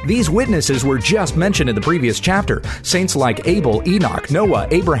scriptures. These witnesses were just mentioned in the previous chapter. Saints like Abel, Enoch, Noah,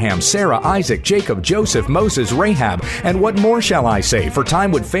 Abraham, Sarah, Isaac, Jacob, Joseph, Moses, Rahab, and what more shall I say? For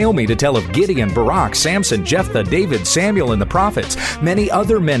time would fail me to tell of Gideon, Barak, Samson, Jephthah, David, Samuel, and the prophets, many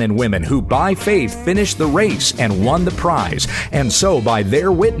other men and women who by faith finished the race and won the prize. And so by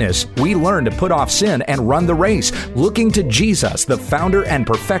their witness, we learn to put off sin and run the race, looking to Jesus, the founder and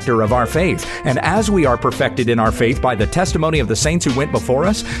perfecter of our faith. And as we are perfected in our faith by the testimony of the saints who went before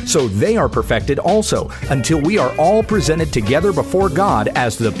us, so they are perfected also, until we are all presented together before God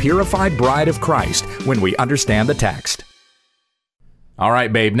as the purified bride of Christ, when we understand the text. All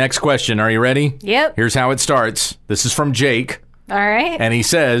right, babe, next question. Are you ready? Yep. Here's how it starts. This is from Jake. All right. And he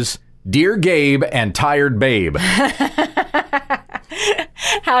says, "Dear Gabe and tired babe."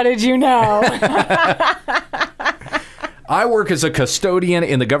 How did you know? I work as a custodian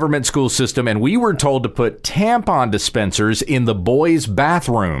in the government school system, and we were told to put tampon dispensers in the boys'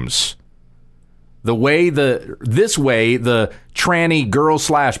 bathrooms. This way, the tranny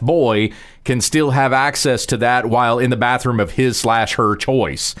girl/boy can still have access to that while in the bathroom of his/her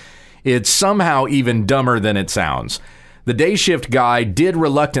choice. It's somehow even dumber than it sounds. The day shift guy did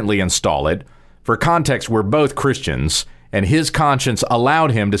reluctantly install it. For context, we're both Christians, and his conscience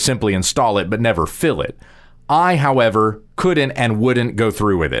allowed him to simply install it but never fill it. I, however, couldn't and wouldn't go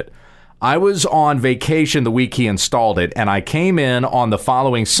through with it. I was on vacation the week he installed it, and I came in on the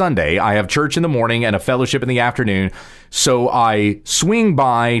following Sunday. I have church in the morning and a fellowship in the afternoon, so I swing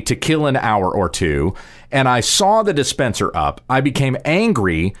by to kill an hour or two, and I saw the dispenser up. I became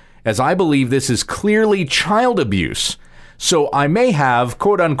angry, as I believe this is clearly child abuse. So I may have,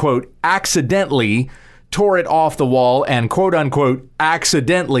 quote-unquote, accidentally tore it off the wall and, quote-unquote,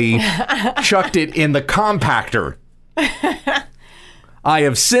 accidentally chucked it in the compactor. I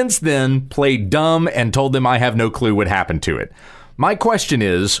have since then played dumb and told them I have no clue what happened to it. My question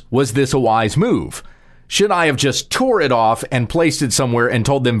is, was this a wise move? Should I have just tore it off and placed it somewhere and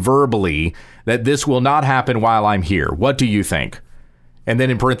told them verbally that this will not happen while I'm here? What do you think? And then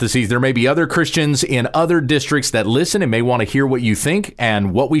in parentheses, there may be other Christians in other districts that listen and may want to hear what you think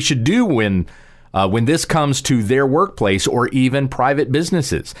and what we should do when this comes to their workplace or even private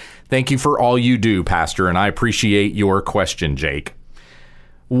businesses. Thank you for all you do, Pastor, and I appreciate your question, Jake.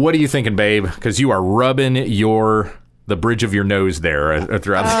 What are you thinking, babe? Because you are rubbing the bridge of your nose there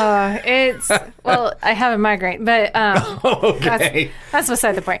throughout. Well, I have a migraine, but okay, that's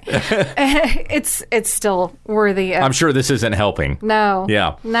beside the point. It's still worthy of, I'm sure this isn't helping. No.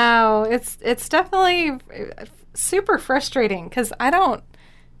 Yeah. No, it's definitely super frustrating because I don't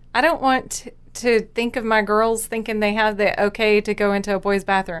want to think of my girls thinking they have the okay to go into a boy's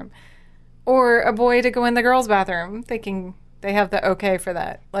bathroom, or a boy to go in the girl's bathroom thinking they have the okay for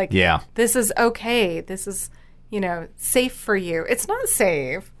that. Like, yeah, this is okay. This is, safe for you. It's not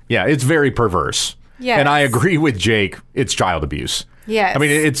safe. Yeah, it's very perverse. Yeah. And I agree with Jake. It's child abuse. Yes. I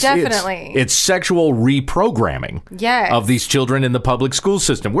mean, it's definitely it's sexual reprogramming of these children in the public school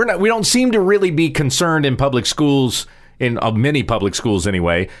system. We don't seem to really be concerned in public schools, in many public schools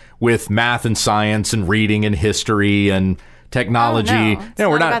anyway, with math and science and reading and history and technology. Oh, no. It's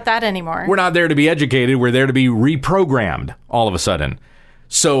not about that anymore. We're not there to be educated. We're there to be reprogrammed all of a sudden.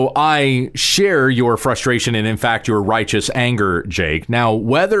 So I share your frustration and, in fact, your righteous anger, Jake. Now,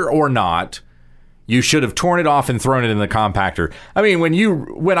 whether or not you should have torn it off and thrown it in the compactor. I mean,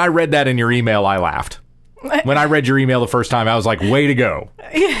 when I read that in your email, I laughed. When I read your email the first time, I was like, way to go.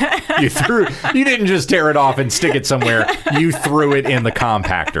 Yeah. You didn't just tear it off and stick it somewhere. You threw it in the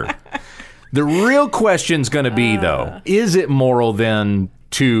compactor. The real question's going to be, though, is it moral then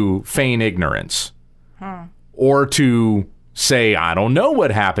to feign ignorance? Or to say, I don't know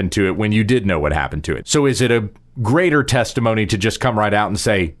what happened to it when you did know what happened to it? So is it a greater testimony to just come right out and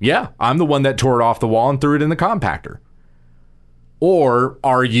say, yeah, I'm the one that tore it off the wall and threw it in the compactor? Or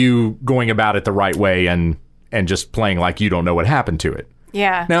are you going about it the right way and just playing like you don't know what happened to it?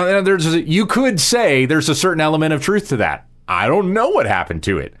 Yeah. Now, you could say there's a certain element of truth to that. I don't know what happened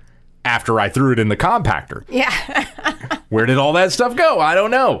to it after I threw it in the compactor. Yeah. Where did all that stuff go? I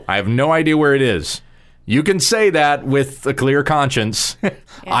don't know. I have no idea where it is. You can say that with a clear conscience. Yeah.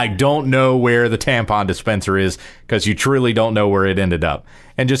 I don't know where the tampon dispenser is, because you truly don't know where it ended up.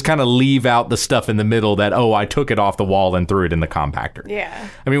 And just kind of leave out the stuff in the middle that, I took it off the wall and threw it in the compactor. Yeah.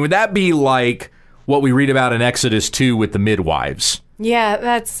 I mean, would that be like what we read about in Exodus 2 with the midwives? Yeah,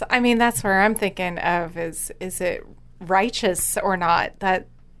 that's where I'm thinking of is it righteous or not? That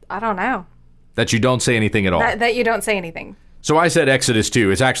I don't know. That you don't say anything at all. That you don't say anything. So I said Exodus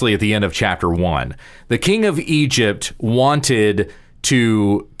 2. It's actually at the end of chapter 1. The king of Egypt wanted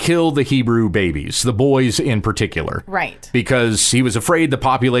to kill the Hebrew babies, the boys in particular. Right. Because he was afraid the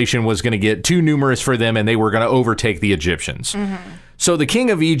population was going to get too numerous for them and they were going to overtake the Egyptians. So the king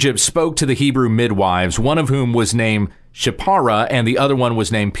of Egypt spoke to the Hebrew midwives, one of whom was named Shipporah and the other one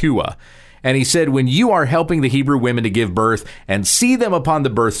was named Puah. And he said, when you are helping the Hebrew women to give birth and see them upon the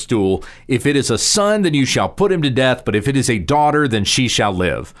birth stool, if it is a son, then you shall put him to death. But if it is a daughter, then she shall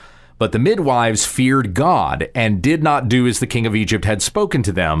live. But the midwives feared God and did not do as the king of Egypt had spoken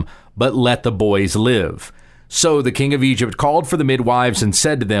to them, but let the boys live. So the king of Egypt called for the midwives and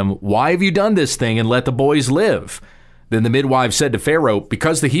said to them, why have you done this thing and let the boys live? Then the midwives said to Pharaoh,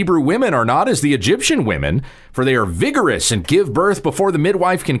 because the Hebrew women are not as the Egyptian women, for they are vigorous and give birth before the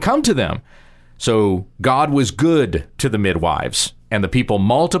midwife can come to them. So God was good to the midwives, and the people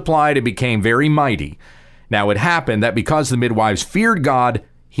multiplied and became very mighty. Now it happened that because the midwives feared God,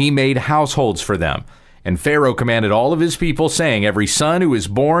 he made households for them. And Pharaoh commanded all of his people, saying, every son who is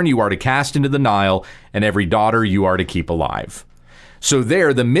born you are to cast into the Nile, and every daughter you are to keep alive. So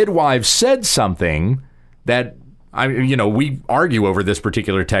there, the midwives said something that, we argue over this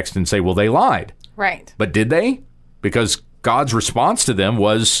particular text and say, well, they lied. Right. But did they? Because God's response to them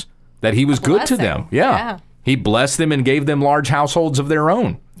was that he was good to them. Yeah. He blessed them and gave them large households of their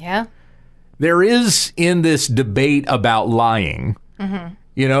own. Yeah. There is in this debate about lying,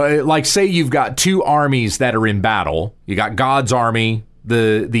 like say you've got two armies that are in battle. You got God's army,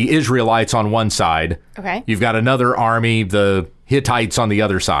 the Israelites on one side. Okay. You've got another army, the Hittites on the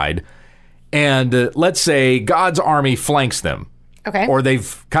other side. And let's say God's army flanks them. Okay. Or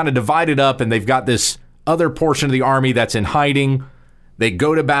they've kind of divided up and they've got this other portion of the army that's in hiding. They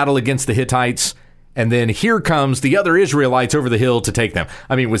go to battle against the Hittites. And then here comes the other Israelites over the hill to take them.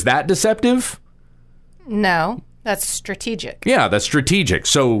 I mean, was that deceptive? No, that's strategic. Yeah, that's strategic.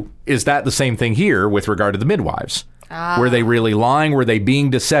 So is that the same thing here with regard to the midwives? Were they really lying? Were they being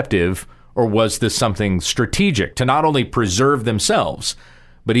deceptive? Or was this something strategic to not only preserve themselves,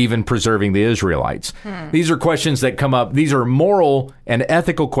 but even preserving the Israelites? These are questions that come up. These are moral and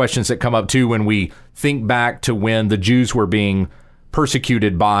ethical questions that come up, too, when we think back to when the Jews were being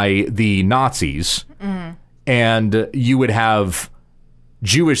persecuted by the Nazis. And you would have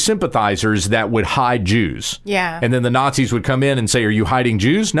Jewish sympathizers that would hide Jews. Yeah. And then the Nazis would come in and say, are you hiding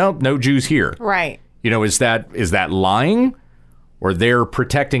Jews? No Jews here. Right. Is that lying or they're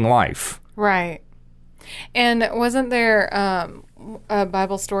protecting life? Right. And wasn't there a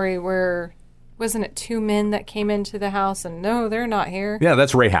Bible story where, wasn't it two men that came into the house and no, they're not here? Yeah,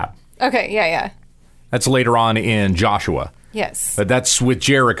 that's Rahab. Okay, yeah. That's later on in Joshua. Yes. But that's with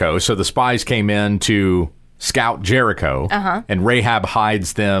Jericho. So the spies came in to scout Jericho, and Rahab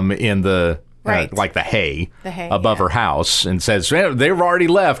hides them in the like the hay above her house and says, they've already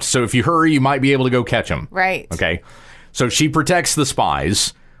left, so if you hurry, you might be able to go catch them. Right. Okay. So she protects the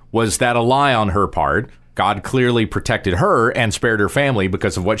spies. Was that a lie on her part? God clearly protected her and spared her family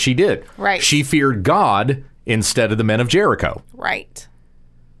because of what she did. Right. She feared God instead of the men of Jericho. Right.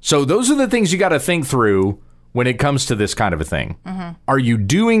 So those are the things you got to think through when it comes to this kind of a thing. Are you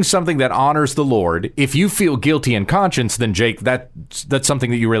doing something that honors the Lord? If you feel guilty in conscience, then Jake, that's something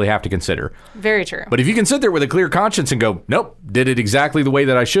that you really have to consider. Very true. But if you can sit there with a clear conscience and go, nope, did it exactly the way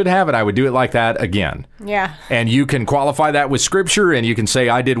that I should have, and I would do it like that again. Yeah. And you can qualify that with scripture, and you can say,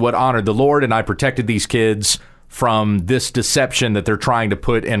 I did what honored the Lord, and I protected these kids from this deception that they're trying to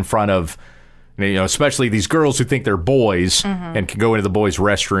put in front of, especially these girls who think they're boys and can go into the boys'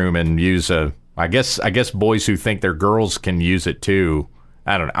 restroom and use I guess boys who think they're girls can use it too.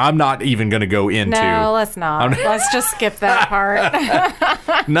 I don't know. I'm not even going to go into... No, let's not. Let's just skip that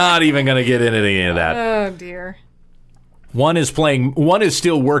part. Not even going to get into any of that. Oh, dear. One is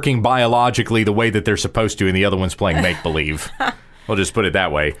still working biologically the way that they're supposed to, and the other one's playing make-believe. We'll just put it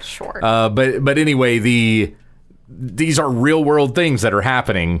that way. Sure. But anyway, these are real-world things that are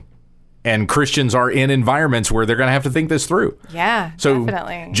happening, and Christians are in environments where they're going to have to think this through. Yeah, so,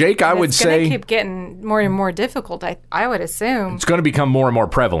 definitely. Jake, I would say... It's going to keep getting more and more difficult, I would assume. It's going to become more and more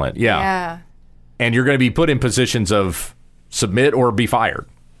prevalent, Yeah. And you're going to be put in positions of submit or be fired.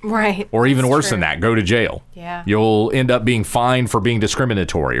 Right. Or even worse than that, go to jail. Yeah. You'll end up being fined for being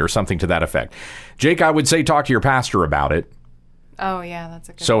discriminatory or something to that effect. Jake, I would say talk to your pastor about it. Oh, yeah, that's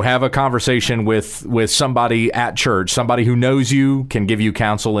a good So have a conversation with somebody at church, somebody who knows you, can give you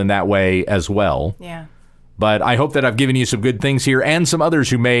counsel in that way as well. Yeah. But I hope that I've given you some good things here and some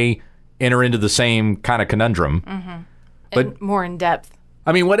others who may enter into the same kind of conundrum. And more in depth.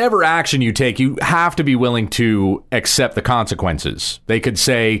 I mean, whatever action you take, you have to be willing to accept the consequences. They could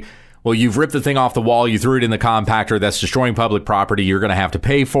say, well, you've ripped the thing off the wall, you threw it in the compactor, that's destroying public property, you're going to have to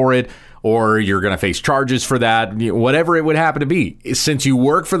pay for it, or you're going to face charges for that, whatever it would happen to be. Since you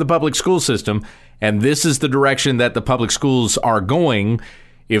work for the public school system, and this is the direction that the public schools are going,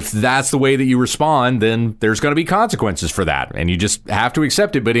 if that's the way that you respond, then there's going to be consequences for that, and you just have to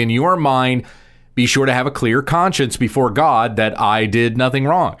accept it. But in your mind, be sure to have a clear conscience before God that I did nothing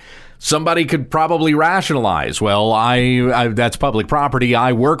wrong. Somebody could probably rationalize, well, I that's public property.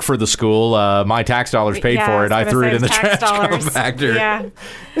 I work for the school. My tax dollars paid for it. I threw it in the trash compactor. Yeah.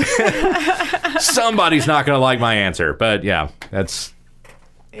 Somebody's not going to like my answer. But yeah, that's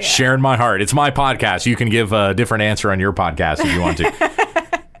sharing my heart. It's my podcast. You can give a different answer on your podcast if you want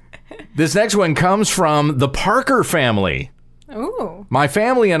to. This next one comes from the Parker family. Ooh. My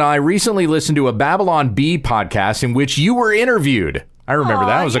family and I recently listened to a Babylon Bee podcast in which you were interviewed. I remember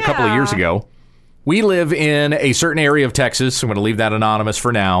that. It was a couple of years ago. We live in a certain area of Texas. I'm going to leave that anonymous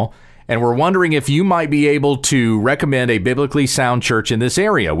for now. And we're wondering if you might be able to recommend a biblically sound church in this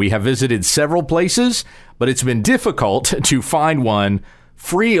area. We have visited several places, but it's been difficult to find one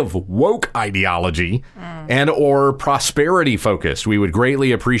free of woke ideology and or prosperity focused. We would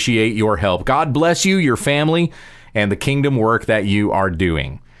greatly appreciate your help. God bless you, your family, and the kingdom work that you are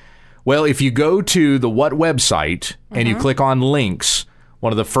doing. Well, if you go to the WWUTT website and you click on links,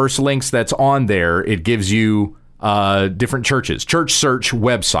 one of the first links that's on there, it gives you different churches, church search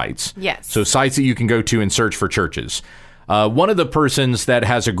websites. Yes. So sites that you can go to and search for churches. One of the persons that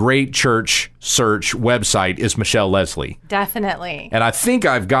has a great church search website is Michelle Leslie. Definitely. And I think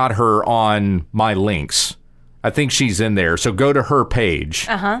I've got her on my links. I think she's in there. So go to her page.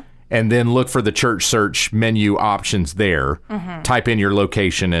 And then look for the church search menu options there. Type in your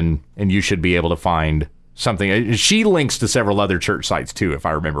location, and you should be able to find something. She links to several other church sites, too, if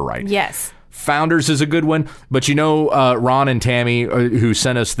I remember right. Yes. Founders is a good one. But you know, Ron and Tammy, who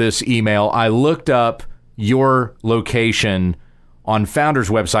sent us this email, I looked up your location on Founders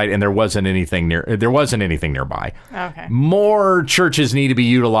website, and there wasn't anything nearby. Okay. More churches need to be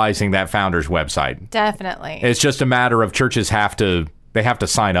utilizing that Founders website. Definitely. It's just a matter of churches have to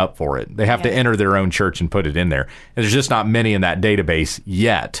sign up for it. They have to enter their own church and put it in there. And there's just not many in that database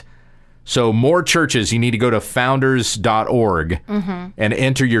yet. So more churches, you need to go to founders.org and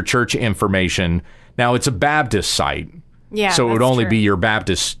enter your church information. Now, it's a Baptist site. Yeah, so it would only be your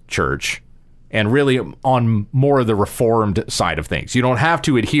Baptist church and really on more of the Reformed side of things. You don't have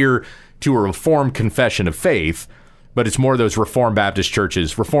to adhere to a Reformed confession of faith, but it's more those Reformed Baptist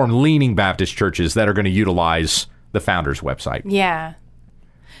churches, Reformed-leaning Baptist churches that are going to utilize the Founders website. Yeah.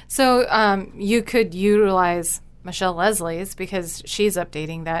 So you could utilize Michelle Leslie's because she's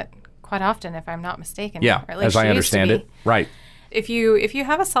updating that quite often, if I'm not mistaken. Yeah, or at least as I understand it. Right. If you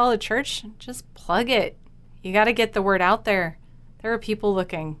have a solid church, just plug it. You got to get the word out there. There are people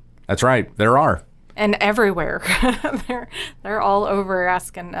looking. That's right. There are. And everywhere. they're all over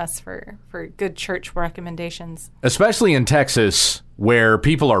asking us for good church recommendations. Especially in Texas, where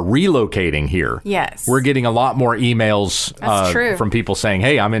people are relocating here. Yes. We're getting a lot more emails from people saying,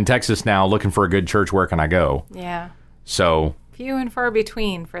 hey, I'm in Texas now looking for a good church. Where can I go? Yeah. So few and far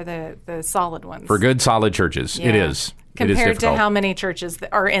between for the solid ones. For good, solid churches. Yeah. It is. Compared to how many churches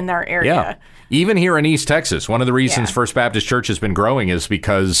are in their area. Yeah. Even here in East Texas, one of the reasons First Baptist Church has been growing is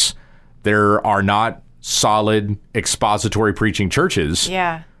because there are not solid expository preaching churches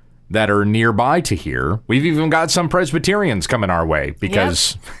that are nearby to here. We've even got some Presbyterians coming our way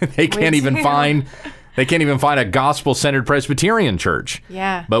because they can't even find a gospel-centered Presbyterian church.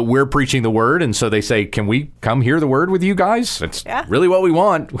 Yeah. But we're preaching the word, and so they say, can we come hear the word with you guys? That's really what we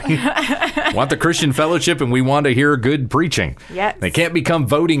want. We want the Christian fellowship, and we want to hear good preaching. Yes. They can't become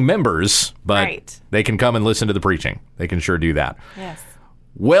voting members, but they can come and listen to the preaching. They can sure do that. Yes.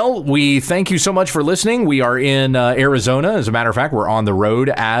 Well, we thank you so much for listening. We are in Arizona. As a matter of fact, we're on the road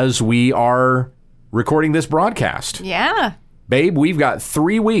as we are recording this broadcast. Yeah. Babe, we've got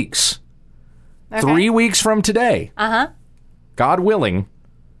 3 weeks. Okay. 3 weeks from today. God willing,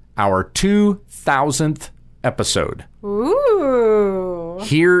 our 2000th episode. Ooh.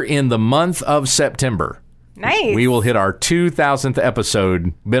 Here in the month of September. Nice. We will hit our 2000th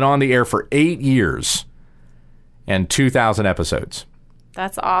episode. Been on the air for 8 years and 2,000 episodes.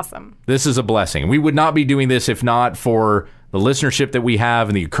 That's awesome. This is a blessing. We would not be doing this if not for the listenership that we have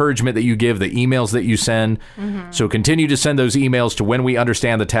and the encouragement that you give, the emails that you send. So continue to send those emails to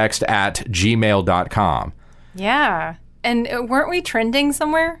whenweunderstandthetext@gmail.com. Yeah. And weren't we trending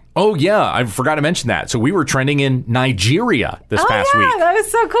somewhere? Oh, yeah. I forgot to mention that. So we were trending in Nigeria this past week. That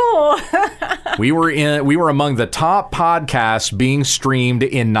was so cool. We were among the top podcasts being streamed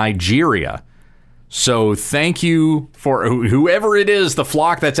in Nigeria. So thank you for whoever it is, the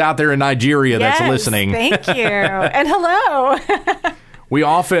flock that's out there in Nigeria that's listening. Thank you. And hello. We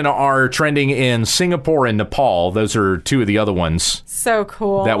often are trending in Singapore and Nepal. Those are two of the other ones. So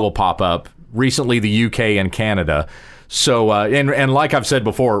cool. That will pop up. Recently, the UK and Canada. So, and like I've said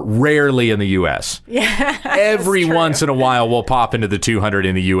before, rarely in the U.S. Yeah. Every once in a while, we'll pop into the 200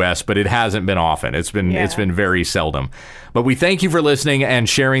 in the U.S., but it hasn't been often. It's been very seldom. But we thank you for listening and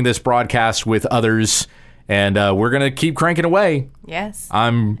sharing this broadcast with others. And we're going to keep cranking away. Yes.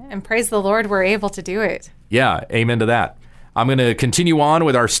 And praise the Lord, we're able to do it. Yeah, amen to that. I'm going to continue on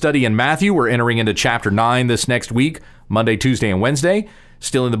with our study in Matthew. We're entering into chapter 9 this next week, Monday, Tuesday, and Wednesday.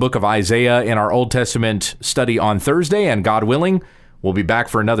 Still in the book of Isaiah in our Old Testament study on Thursday, and God willing, we'll be back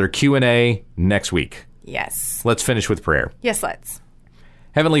for another Q&A next week. Yes. Let's finish with prayer. Yes, let's.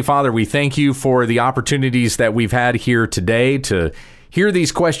 Heavenly Father, we thank you for the opportunities that we've had here today to hear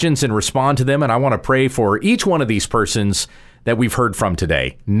these questions and respond to them, and I want to pray for each one of these persons that we've heard from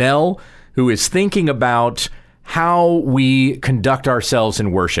today. Nell, who is thinking about how we conduct ourselves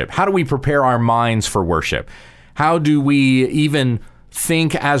in worship. How do we prepare our minds for worship? How do we even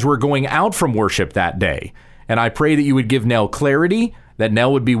think as we're going out from worship that day? And I pray that you would give Nell clarity, that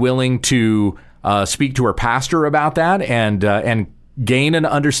Nell would be willing to speak to her pastor about that and gain an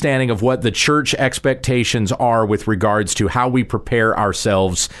understanding of what the church expectations are with regards to how we prepare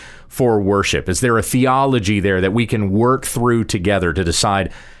ourselves for worship. Is there a theology there that we can work through together to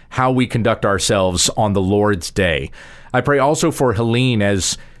decide how we conduct ourselves on the Lord's day? I pray also for Helene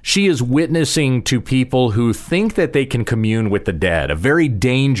as she is witnessing to people who think that they can commune with the dead, a very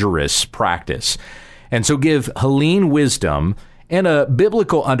dangerous practice. And so give Helene wisdom and a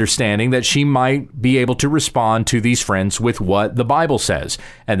biblical understanding that she might be able to respond to these friends with what the Bible says,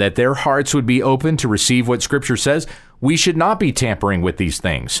 and that their hearts would be open to receive what Scripture says. We should not be tampering with these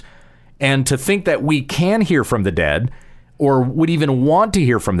things. And to think that we can hear from the dead, or would even want to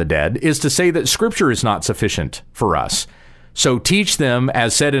hear from the dead, is to say that Scripture is not sufficient for us. So teach them,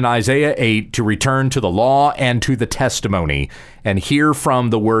 as said in Isaiah 8, to return to the law and to the testimony and hear from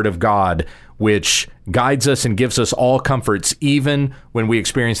the word of God, which guides us and gives us all comforts, even when we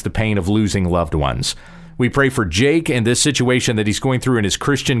experience the pain of losing loved ones. We pray for Jake in this situation that he's going through and his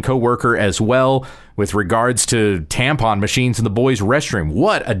Christian coworker as well, with regards to tampon machines in the boys' restroom.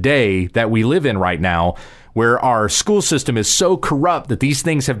 What a day that we live in right now, where our school system is so corrupt that these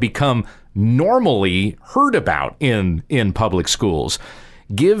things have become normally heard about in public schools.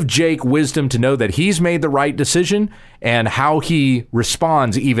 Give Jake wisdom to know that he's made the right decision and how he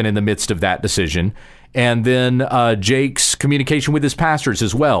responds even in the midst of that decision. And then Jake's communication with his pastors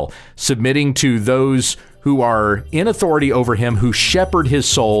as well, submitting to those who are in authority over him, who shepherd his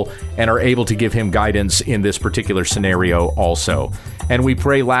soul and are able to give him guidance in this particular scenario also. And we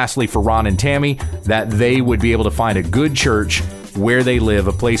pray lastly for Ron and Tammy that they would be able to find a good church where they live,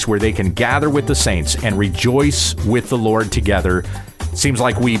 a place where they can gather with the saints and rejoice with the Lord together. Seems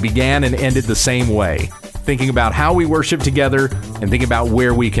like we began and ended the same way, thinking about how we worship together and thinking about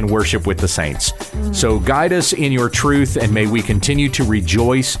where we can worship with the saints. So guide us in your truth, and may we continue to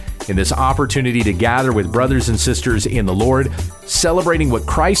rejoice in this opportunity to gather with brothers and sisters in the Lord, celebrating what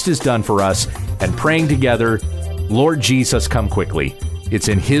Christ has done for us and praying together, Lord Jesus, come quickly. It's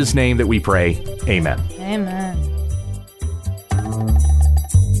in his name that we pray. Amen. Amen.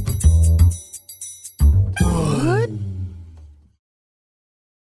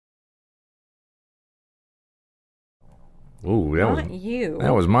 Ooh, you.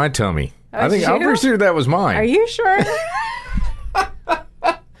 That was my tummy. I'm pretty sure that was mine. Are you sure?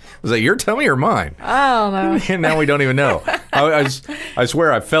 Was that your tummy or mine? I don't know. And now we don't even know. I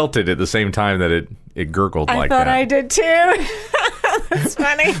swear I felt it at the same time that it gurgled like that. I thought I did too. That's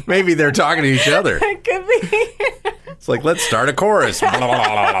funny. Maybe they're talking to each other. It could be. It's like, let's start a chorus. That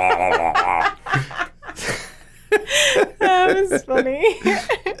was funny.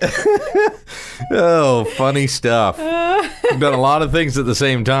 Oh, funny stuff. We've done a lot of things at the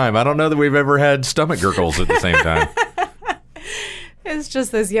same time. I don't know that we've ever had stomach gurgles at the same time. It's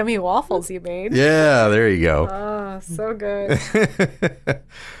just those yummy waffles you made. Yeah, there you go. Oh, so good.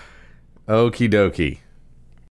 Okie dokie.